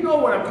 Now, you know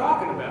what I'm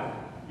talking about.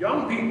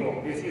 Young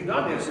people, if you've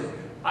done this,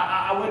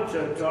 I went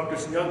to talk to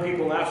some young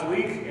people last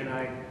week, and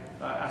I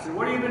said,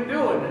 what have you been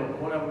doing? And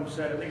one of them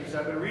said, I think he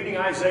said, I've been reading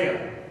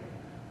Isaiah.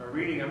 I've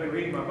been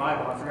reading my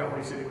Bible. I forgot what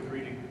he said he was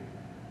reading.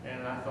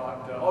 And I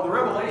thought, the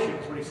Revelation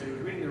is what he said. He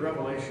was reading the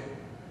Revelation.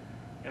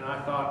 And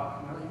I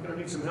thought, well, you're going to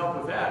need some help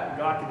with that. And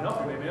God can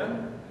help you,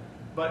 amen?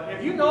 But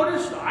if you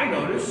notice, I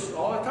notice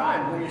all the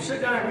time, when you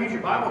sit down and read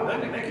your Bible,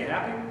 doesn't it make you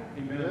happy?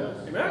 Amen.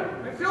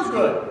 Amen? It feels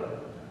good.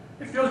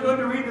 It feels good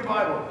to read the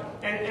Bible.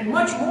 And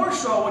much more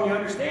so when you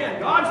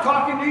understand God's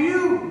talking to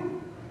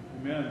you.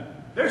 Amen.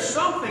 There's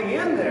something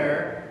in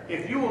there,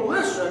 if you will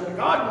listen,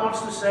 God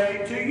wants to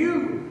say to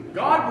you.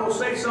 God will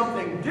say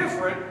something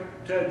different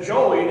to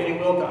Joey than he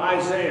will to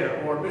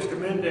Isaiah or Mr.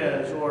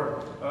 Mendez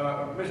or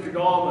Mr.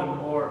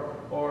 Dahlman or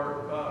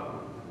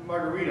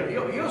Margarita.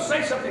 He'll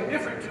say something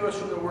different to us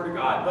from the Word of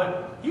God,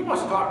 but he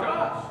wants to talk to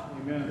us.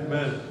 Amen.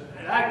 Amen.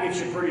 And that gets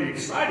you pretty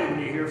excited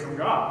when you hear from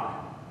God.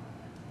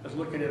 I was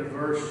looking at a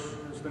verse,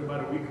 it's been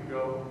about a week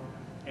ago,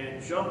 and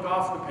it jumped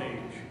off the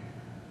page.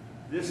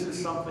 This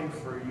is something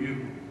for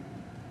you.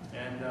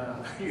 And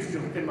you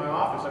can look in my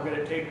office, I've got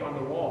it taped on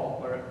the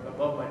wall or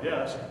above my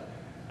desk.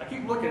 I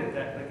keep looking at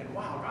that thinking,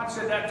 wow, God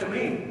said that to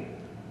me.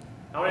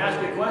 I want to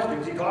ask you a question.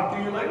 Has he talked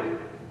to you lately?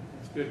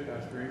 That's good,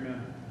 Pastor.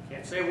 Amen.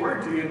 Can't say a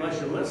word to you unless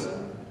you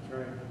listen. That's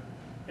right.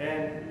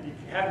 And you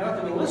have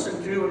nothing to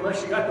listen to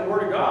unless you got the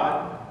Word of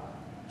God.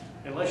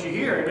 Unless you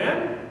hear,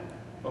 amen?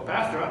 Well,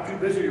 Pastor, I'm too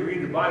busy to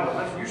read the Bible.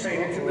 You're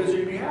saying you're too busy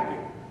to be happy.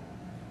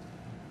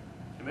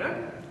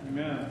 Amen?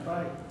 Amen.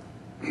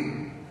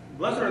 Right.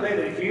 Blessed are they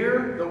that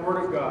hear the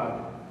Word of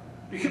God.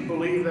 Do you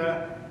believe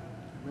that?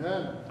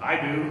 Amen. I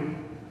do.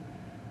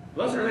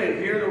 Blessed are they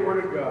that hear the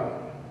Word of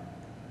God.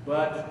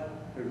 But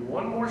there's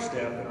one more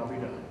step and I'll be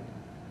done.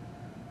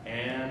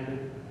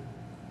 And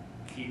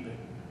keep it.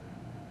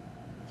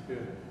 That's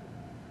good.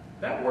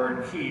 That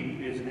word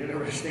keep is an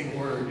interesting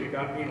word. It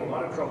got me in a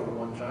lot of trouble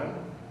one time.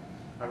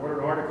 I wrote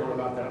an article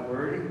about that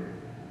word.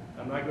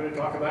 I'm not going to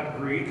talk about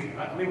Greek.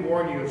 Let me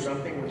warn you of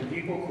something. When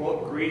people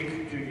quote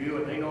Greek to you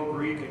and they know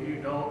Greek and you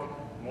don't,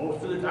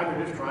 most of the time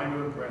they're just trying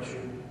to impress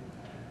you.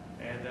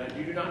 And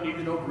you do not need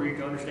to know Greek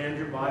to understand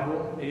your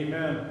Bible.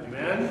 Amen.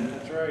 Amen?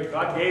 That's right.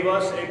 God gave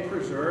us a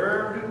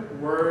preserved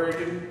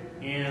word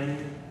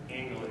in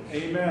English.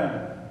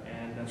 Amen.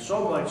 And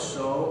so much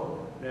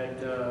so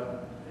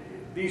that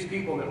these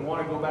people that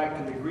want to go back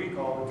to the Greek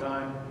all the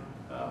time,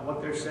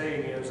 what they're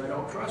saying is, I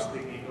don't trust the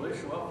English.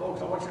 Well,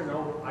 folks, I want you to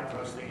know I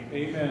trust the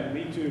English. Amen.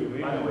 Me too.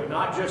 Amen. By the way,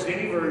 not just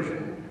any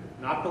version,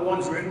 not the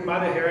ones written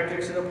by the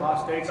heretics and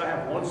apostates. I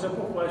have one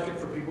simple question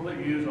for people that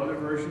use other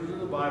versions of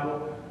the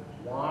Bible.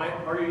 Why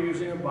are you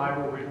using a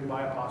Bible written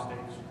by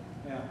apostates?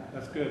 Yeah,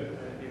 that's good.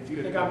 If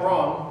you think I'm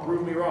wrong,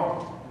 prove me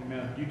wrong.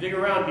 Amen. You dig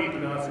around deep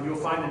enough and you'll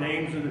find the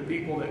names of the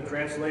people that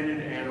translated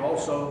and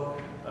also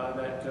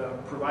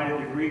that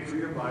provided the Greek for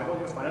your Bible,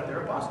 you'll find out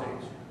they're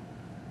apostates.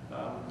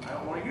 I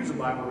don't want to use a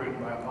Bible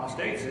written by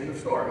apostates, end of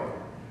story.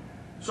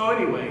 So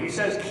anyway, he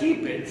says,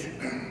 keep it.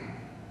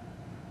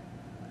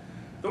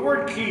 The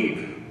word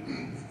keep,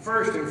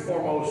 first and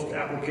foremost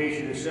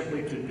application is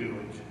simply to do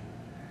it.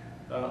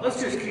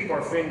 Let's just keep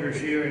our fingers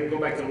here and go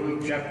back to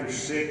Luke chapter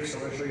 6. I'm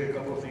going to show you a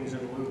couple of things in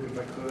Luke if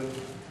I could.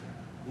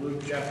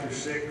 Luke chapter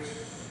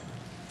 6.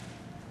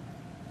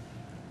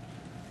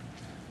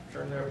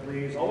 Turn there,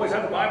 please. Always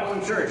have a Bible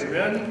in church,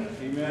 amen?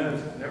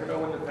 Amen. Never know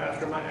when the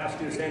pastor might ask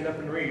you to stand up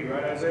and read,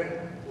 right,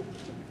 Isaiah?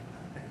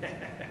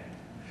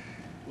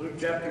 Luke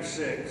chapter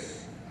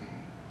 6.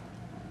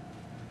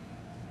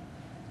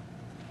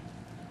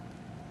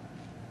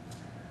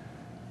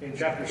 In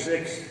chapter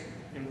 6,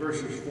 in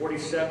verses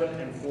 47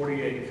 and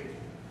 48.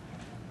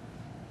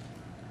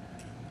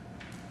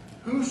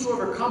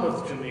 Whosoever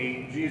cometh to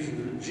me,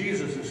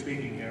 Jesus is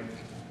speaking here.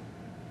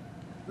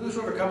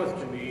 Whosoever cometh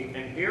to me,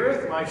 and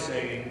heareth my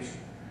sayings,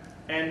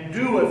 and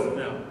doeth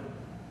them,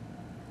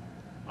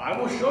 I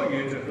will show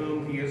you to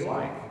whom he is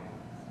like.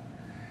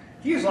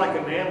 He is like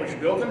a man which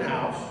built an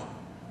house,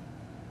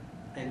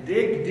 and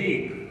digged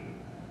deep,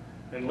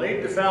 and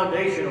laid the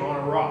foundation on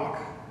a rock.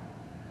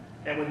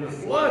 And when the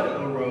flood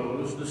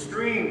arose, the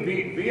stream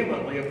beat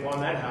vehemently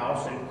upon that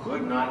house, and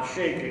could not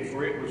shake it,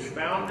 for it was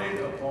founded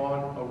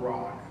upon a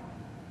rock.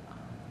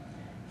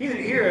 He that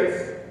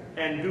heareth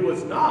and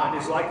doeth not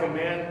is like a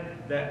man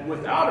that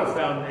without a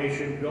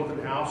foundation built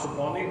an house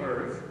upon the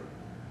earth,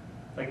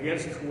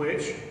 against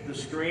which the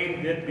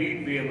stream did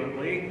beat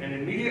vehemently, and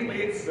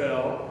immediately it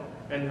fell,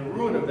 and the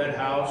ruin of that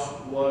house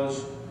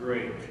was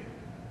great.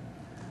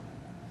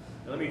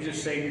 Now, let me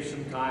just save you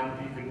some time.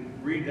 You can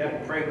read that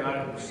and pray about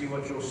it and see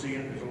what you'll see.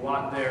 And there's a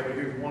lot there, but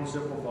here's one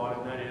simple thought,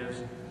 and that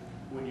is,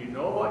 when you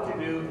know what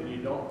to do and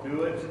you don't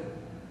do it,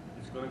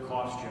 it's going to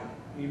cost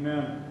you.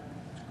 Amen.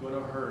 It's going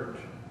to hurt.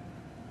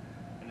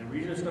 And the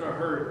reason it's going to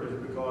hurt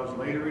is because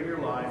later in your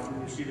life,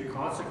 when you see the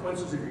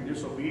consequences of your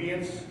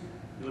disobedience,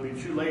 it'll be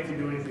too late to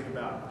do anything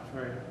about it.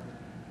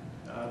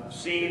 Right.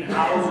 Seeing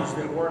houses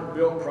that weren't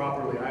built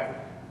properly.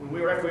 When we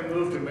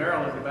moved to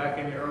Maryland back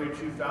in the early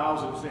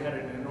 2000s, they had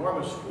an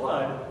enormous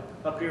flood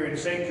up here in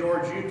St.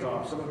 George,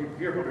 Utah. Some of you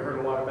here probably heard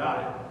a lot about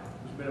it.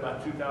 It's been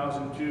about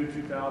 2002,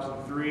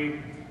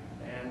 2003,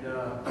 and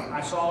I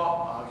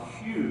saw a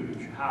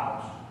huge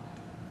house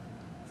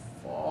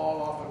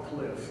fall off a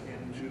cliff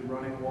into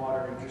running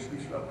water and just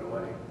be swept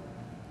away.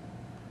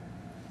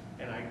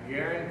 And I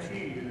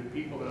guarantee you the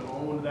people that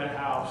owned that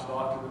house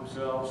thought to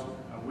themselves,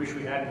 I wish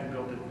we hadn't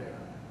built it there.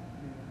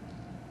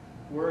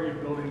 Where are you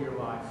building your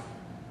life?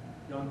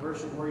 Young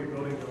person, where are you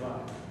building your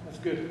life? That's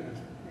good.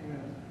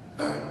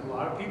 Amen. A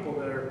lot of people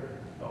that are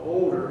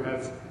older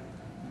have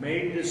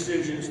made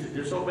decisions to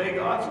disobey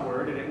God's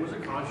word, and it was a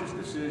conscious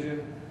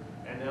decision,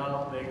 and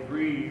now they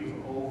grieve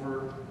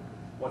over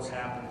what's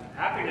happened.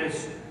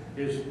 Happiness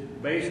is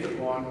based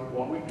upon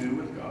what we do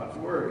with God's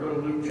word. Go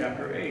to Luke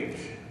chapter 8.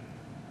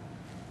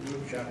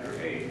 Luke chapter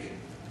 8.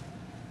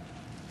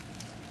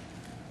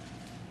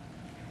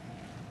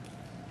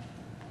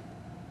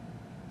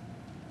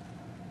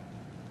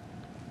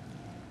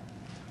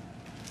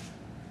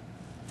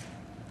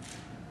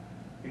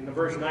 In the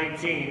verse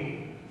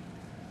 19,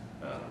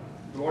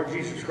 the Lord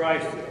Jesus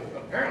Christ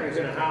apparently is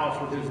in a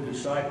house with his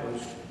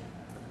disciples.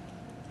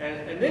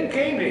 And then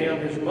came to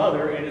him his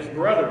mother and his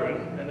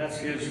brethren, and that's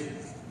his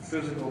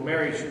physical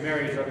Mary's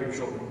other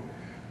children,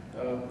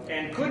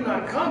 and could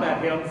not come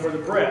at him for the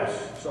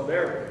press. So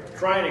they're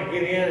trying to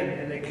get in,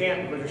 and they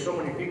can't because there's so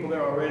many people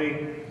there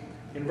already.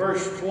 In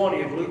verse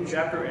 20 of Luke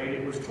chapter 8,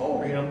 it was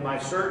told him by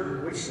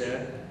certain which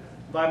said,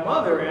 Thy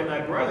mother and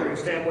thy brethren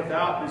stand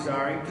without,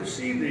 desiring to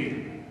see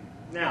thee.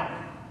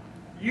 Now,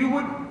 you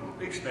would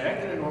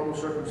expect in a normal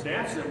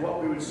circumstance that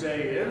what we would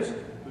say is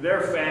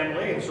their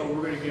family, and so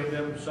we're going to give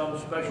them some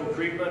special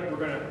treatment. We're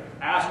going to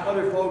ask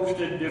other folks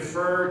to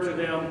defer to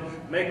them,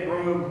 make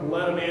room,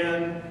 let them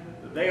in.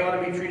 They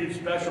ought to be treated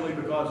specially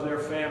because they're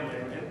family.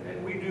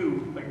 And we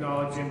do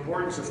acknowledge the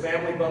importance of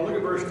family, but look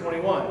at verse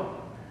 21.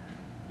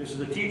 This is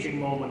a teaching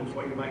moment, is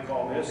what you might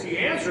call this. He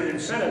answered and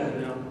said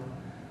unto them,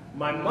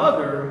 My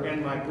mother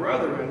and my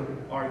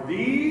brethren are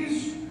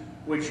these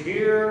which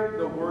hear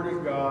the word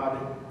of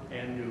God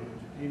and do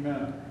it.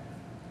 Amen.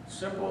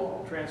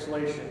 Simple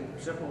translation,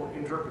 simple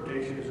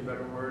interpretation is a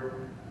better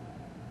word.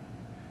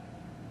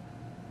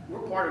 We're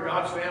part of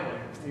God's family.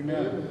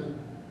 Amen.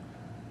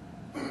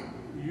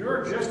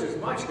 You're just as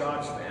much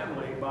God's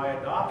family by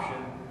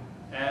adoption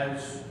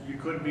as you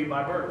could be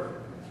by birth.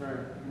 That's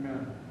right.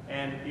 Amen.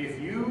 And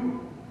if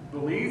you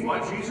believe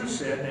what Jesus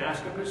said and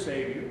ask him to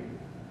save you,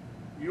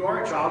 you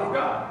are a child of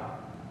God.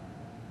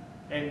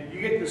 And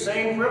you get the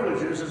same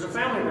privileges as a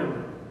family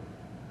member.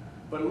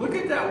 But look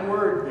at that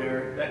word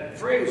there, that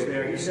phrase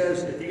there. He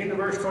says at the end of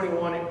verse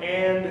 21,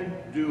 and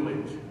do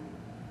it.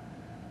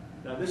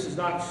 Now this is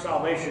not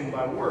salvation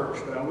by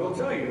works, but I will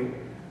tell you,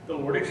 the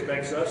Lord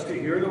expects us to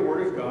hear the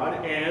word of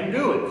God and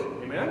do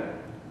it. Amen?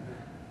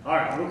 All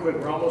right, real quick,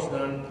 we're almost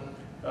done.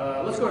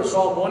 Let's go to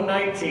Psalm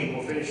 119.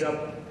 We'll finish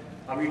up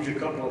I'll read you a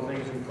couple of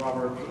things in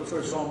Proverbs. Let's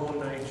go to Psalm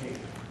 119.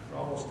 We're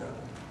almost done.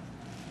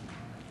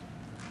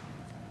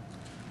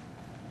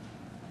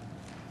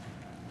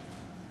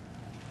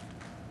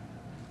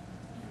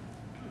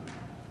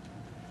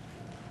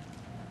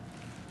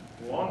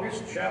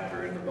 Longest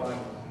chapter in the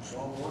Bible,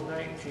 Psalm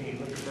 119.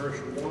 Look at verse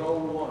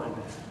 101.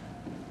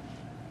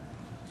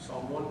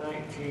 Psalm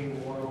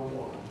 119,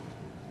 101.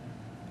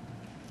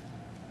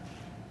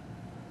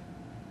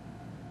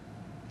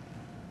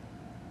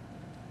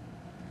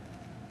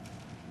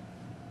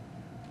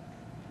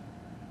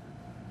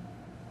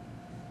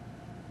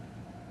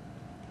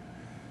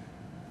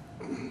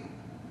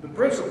 The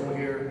principle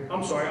here,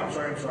 I'm sorry.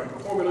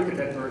 Before we look at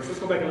that verse, let's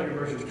go back and look at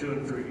verses 2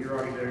 and 3. You're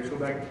already there. Let's go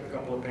back a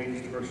couple of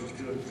pages to verses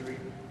 2 and 3.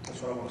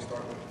 That's what I want to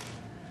start with.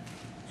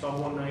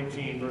 Psalm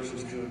 119,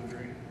 verses 2 and 3.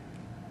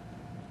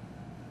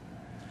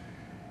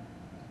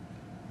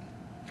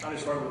 I'll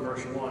just start with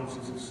verse 1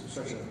 since it's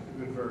such a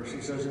good verse.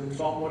 He says in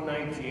Psalm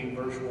 119,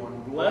 verse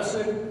 1,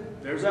 Blessed,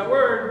 there's that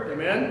word,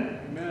 amen?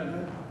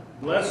 Amen.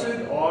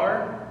 Blessed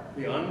are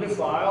the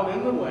undefiled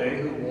in the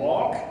way who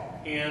walk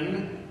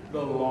in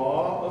the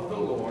law of the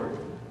Lord.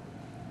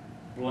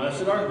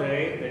 Blessed are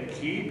they that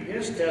keep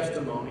his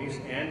testimonies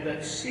and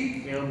that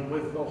seek him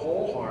with the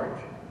whole heart.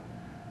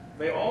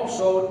 They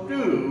also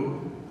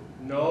do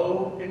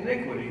no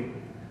iniquity.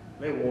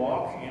 They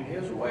walk in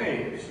his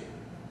ways.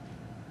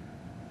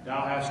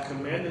 Thou hast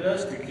commanded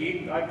us to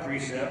keep thy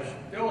precepts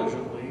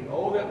diligently.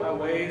 Oh, that my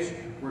ways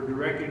were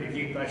directed to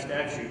keep thy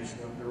statutes,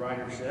 the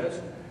writer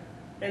says.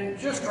 And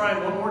just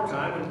trying one more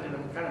time, and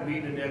I'm kind of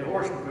beating a dead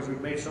horse because we've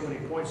made so many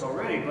points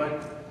already,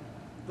 but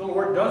the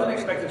Lord doesn't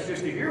expect us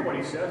just to hear what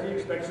he says. He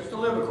expects us to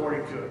live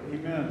according to it.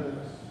 Amen.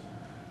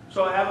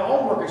 So I have a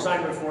homework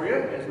assignment for you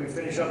as we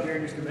finish up here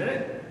in just a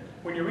minute.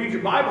 When you read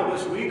your Bible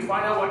this week,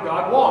 find out what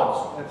God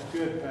wants. That's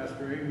good,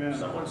 Pastor. Amen.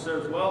 Someone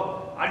says,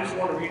 well, I just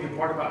want to read the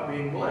part about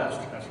being blessed.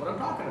 That's what I'm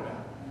talking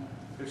about.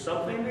 There's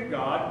something that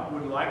God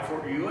would like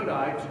for you and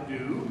I to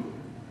do.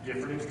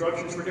 Different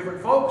instructions for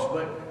different folks,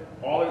 but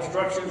all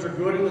instructions are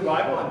good in the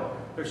Bible, and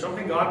there's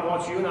something God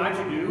wants you and I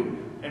to do,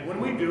 and when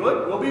we do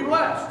it, we'll be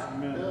blessed.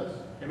 Amen. Yes.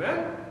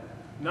 Amen?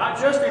 Not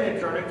just in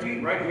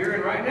eternity, right here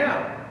and right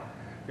now.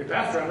 If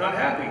Pastor, I'm not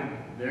happy.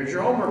 There's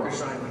your homework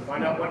assignment.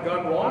 Find out what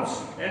God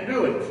wants and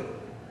do it.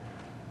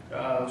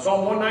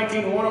 Psalm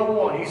 119,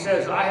 101, he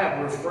says, I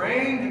have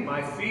refrained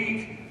my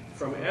feet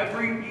from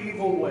every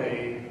evil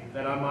way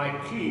that I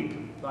might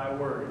keep thy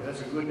word.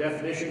 That's a good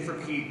definition for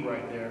keep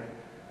right there.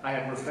 I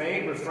have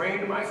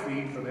refrained my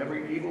feet from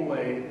every evil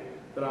way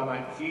that I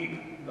might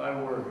keep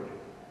thy word.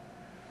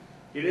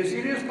 It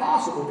is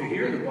possible to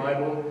hear the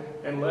Bible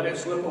and let it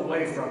slip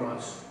away from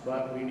us,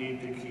 but we need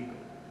to keep it.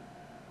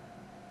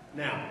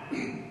 Now,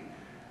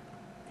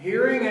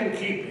 hearing and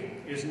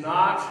keeping is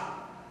not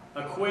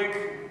a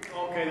quick,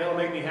 okay, that'll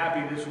make me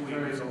happy this week.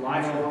 It's a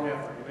lifelong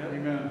effort. Amen?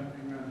 Amen.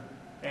 Amen.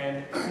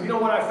 And you know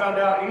what I found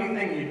out?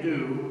 Anything you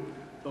do,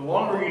 the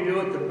longer you do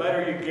it, the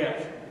better you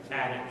get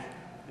at it.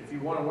 If you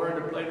want to learn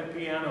to play the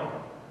piano,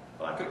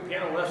 well, I took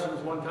piano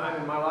lessons one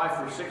time in my life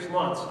for 6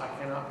 months. I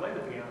cannot play the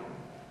piano.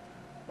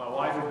 My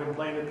wife has been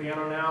playing the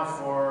piano now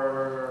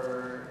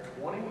for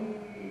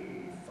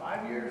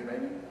 25 years,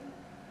 maybe.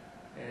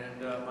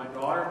 And my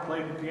daughter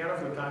played the piano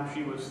from the time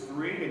she was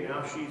 3, and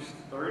now she's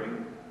 30.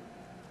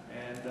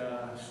 And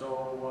yeah,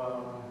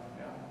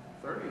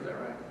 30, is that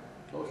right?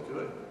 Close to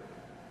it.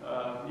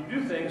 You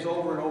do things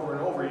over and over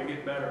and over, you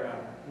get better at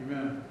it.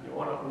 Amen. You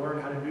want to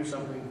learn how to do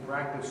something,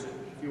 practice it.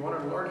 If you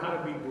want to learn how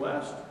to be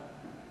blessed,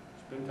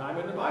 spend time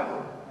in the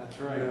Bible. That's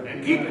right.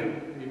 And keep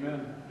it.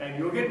 Amen. And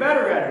you'll get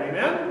better at it.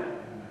 Amen?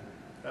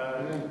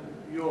 Amen.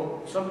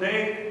 You'll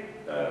someday,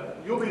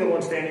 you'll be the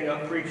one standing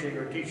up preaching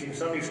or teaching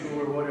Sunday school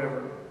or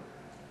whatever.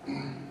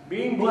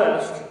 Being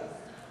blessed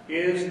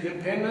is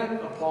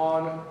dependent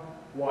upon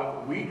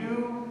what we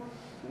do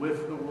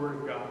with the Word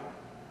of God.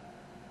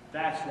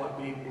 That's what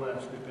being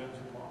blessed depends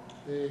upon.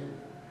 Amen.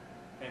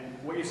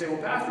 And what you say,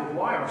 well, Pastor,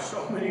 why are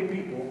so many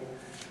people,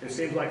 it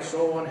seems like,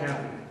 so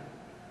unhappy?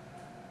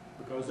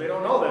 Because they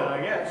don't know that,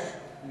 I guess.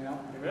 Yeah.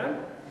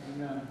 Amen?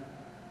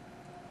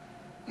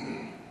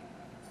 Amen.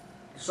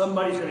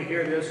 Somebody's going to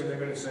hear this and they're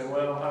going to say,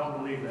 well, I don't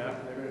believe that.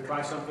 And they're going to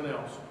try something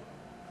else.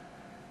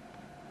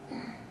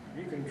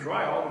 You can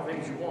try all the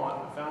things you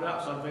want. I found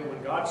out something.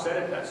 When God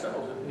said it, that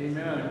settles it.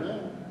 Amen.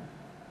 Amen.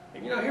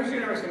 And you know, here's the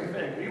interesting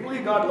thing. Do you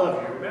believe God loves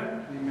you?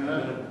 Amen?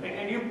 Amen.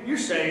 And you're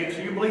saved,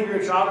 so you believe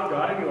you're a child of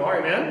God, and you are.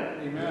 Amen?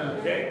 Amen.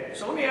 Okay,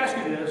 so let me ask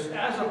you this.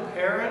 As a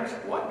parent,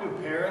 what do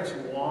parents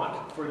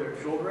want for their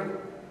children?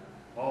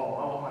 Oh,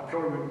 I want my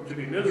children to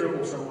be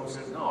miserable, someone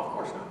says. No, of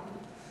course not.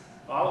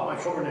 Oh, I want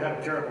my children to have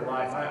a terrible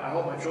life. I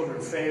hope my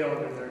children fail,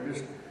 and if they're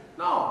just...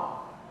 No.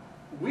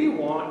 We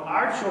want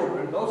our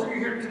children, those of you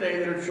here today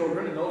that are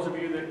children, and those of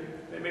you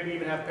that maybe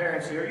even have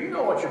parents here, you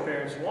know what your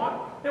parents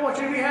want. They want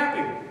you to be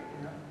happy.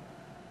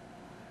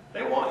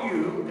 They want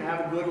you to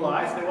have a good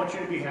life. They want you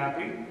to be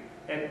happy.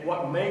 And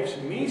what makes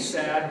me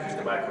sad,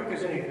 just about quick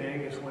as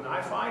anything, is when I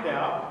find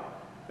out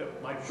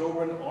that my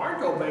children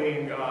aren't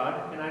obeying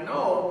God, and I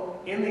know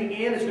in the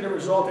end it's going to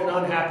result in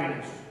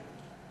unhappiness.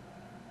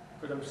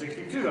 Because I'm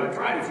 62, I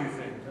tried a few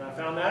things, and I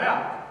found that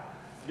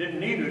out.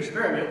 Didn't need to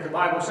experiment, the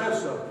Bible says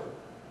so.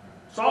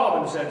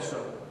 Solomon said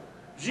so.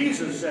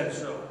 Jesus said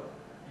so.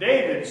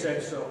 David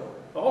said so.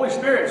 The Holy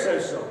Spirit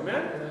says so.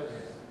 Amen?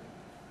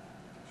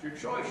 It's your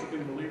choice, you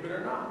can believe it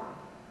or not.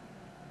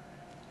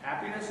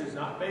 Happiness is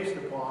not based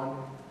upon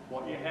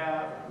what you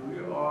have, who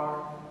you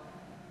are.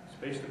 It's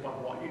based upon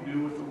what you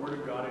do with the Word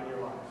of God in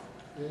your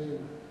life.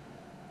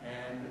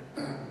 And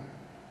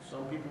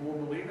some people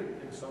will believe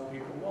it, and some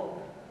people won't.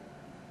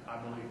 I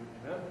believe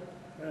it.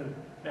 Amen?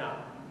 Now,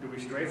 do we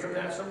stray from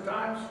that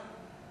sometimes?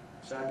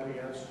 Sadly,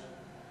 yes.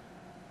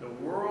 The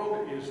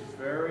world is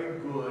very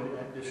good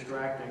at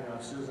distracting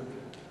us, isn't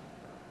it?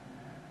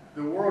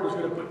 The world is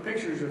going to put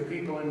pictures of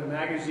people in the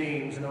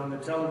magazines and on the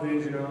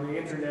television and on the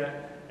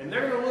internet, and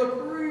they're going to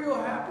look real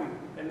happy,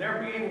 and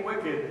they're being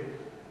wicked.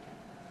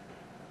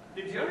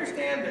 Did you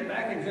understand that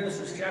back in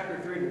Genesis chapter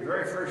 3, the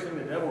very first thing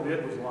the devil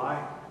did was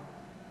lie?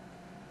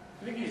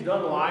 You think he's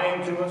done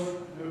lying to us?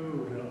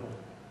 No.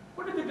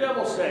 What did the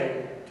devil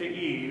say to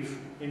Eve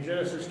in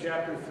Genesis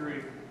chapter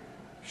 3?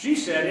 She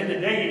said, in the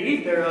day you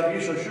eat thereof,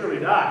 you shall surely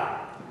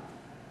die.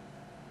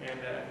 And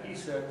he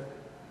said,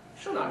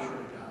 shall not surely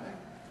die.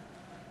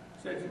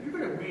 He said, you're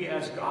going to be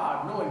as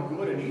God, knowing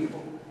good and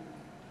evil.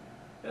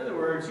 In other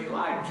words, he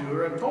lied to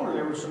her and told her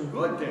there was some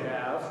good to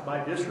have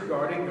by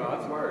disregarding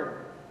God's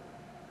word.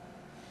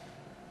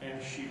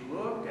 And she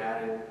looked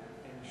at it,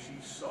 and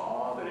she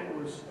saw that it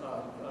was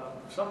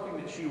something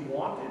that she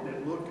wanted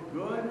that looked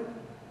good.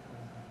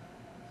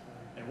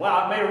 And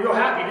wow, it made her real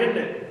happy, didn't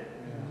it?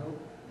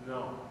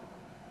 No.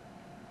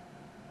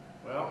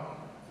 Well,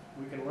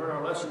 we can learn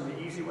our lesson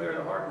the easy way or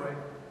the hard way.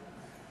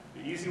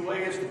 The easy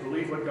way is to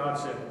believe what God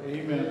said.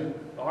 Amen.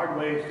 The hard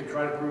way is to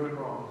try to prove it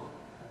wrong.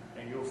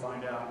 And you'll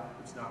find out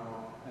it's not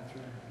wrong. That's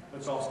right.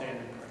 Let's all stand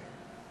and pray.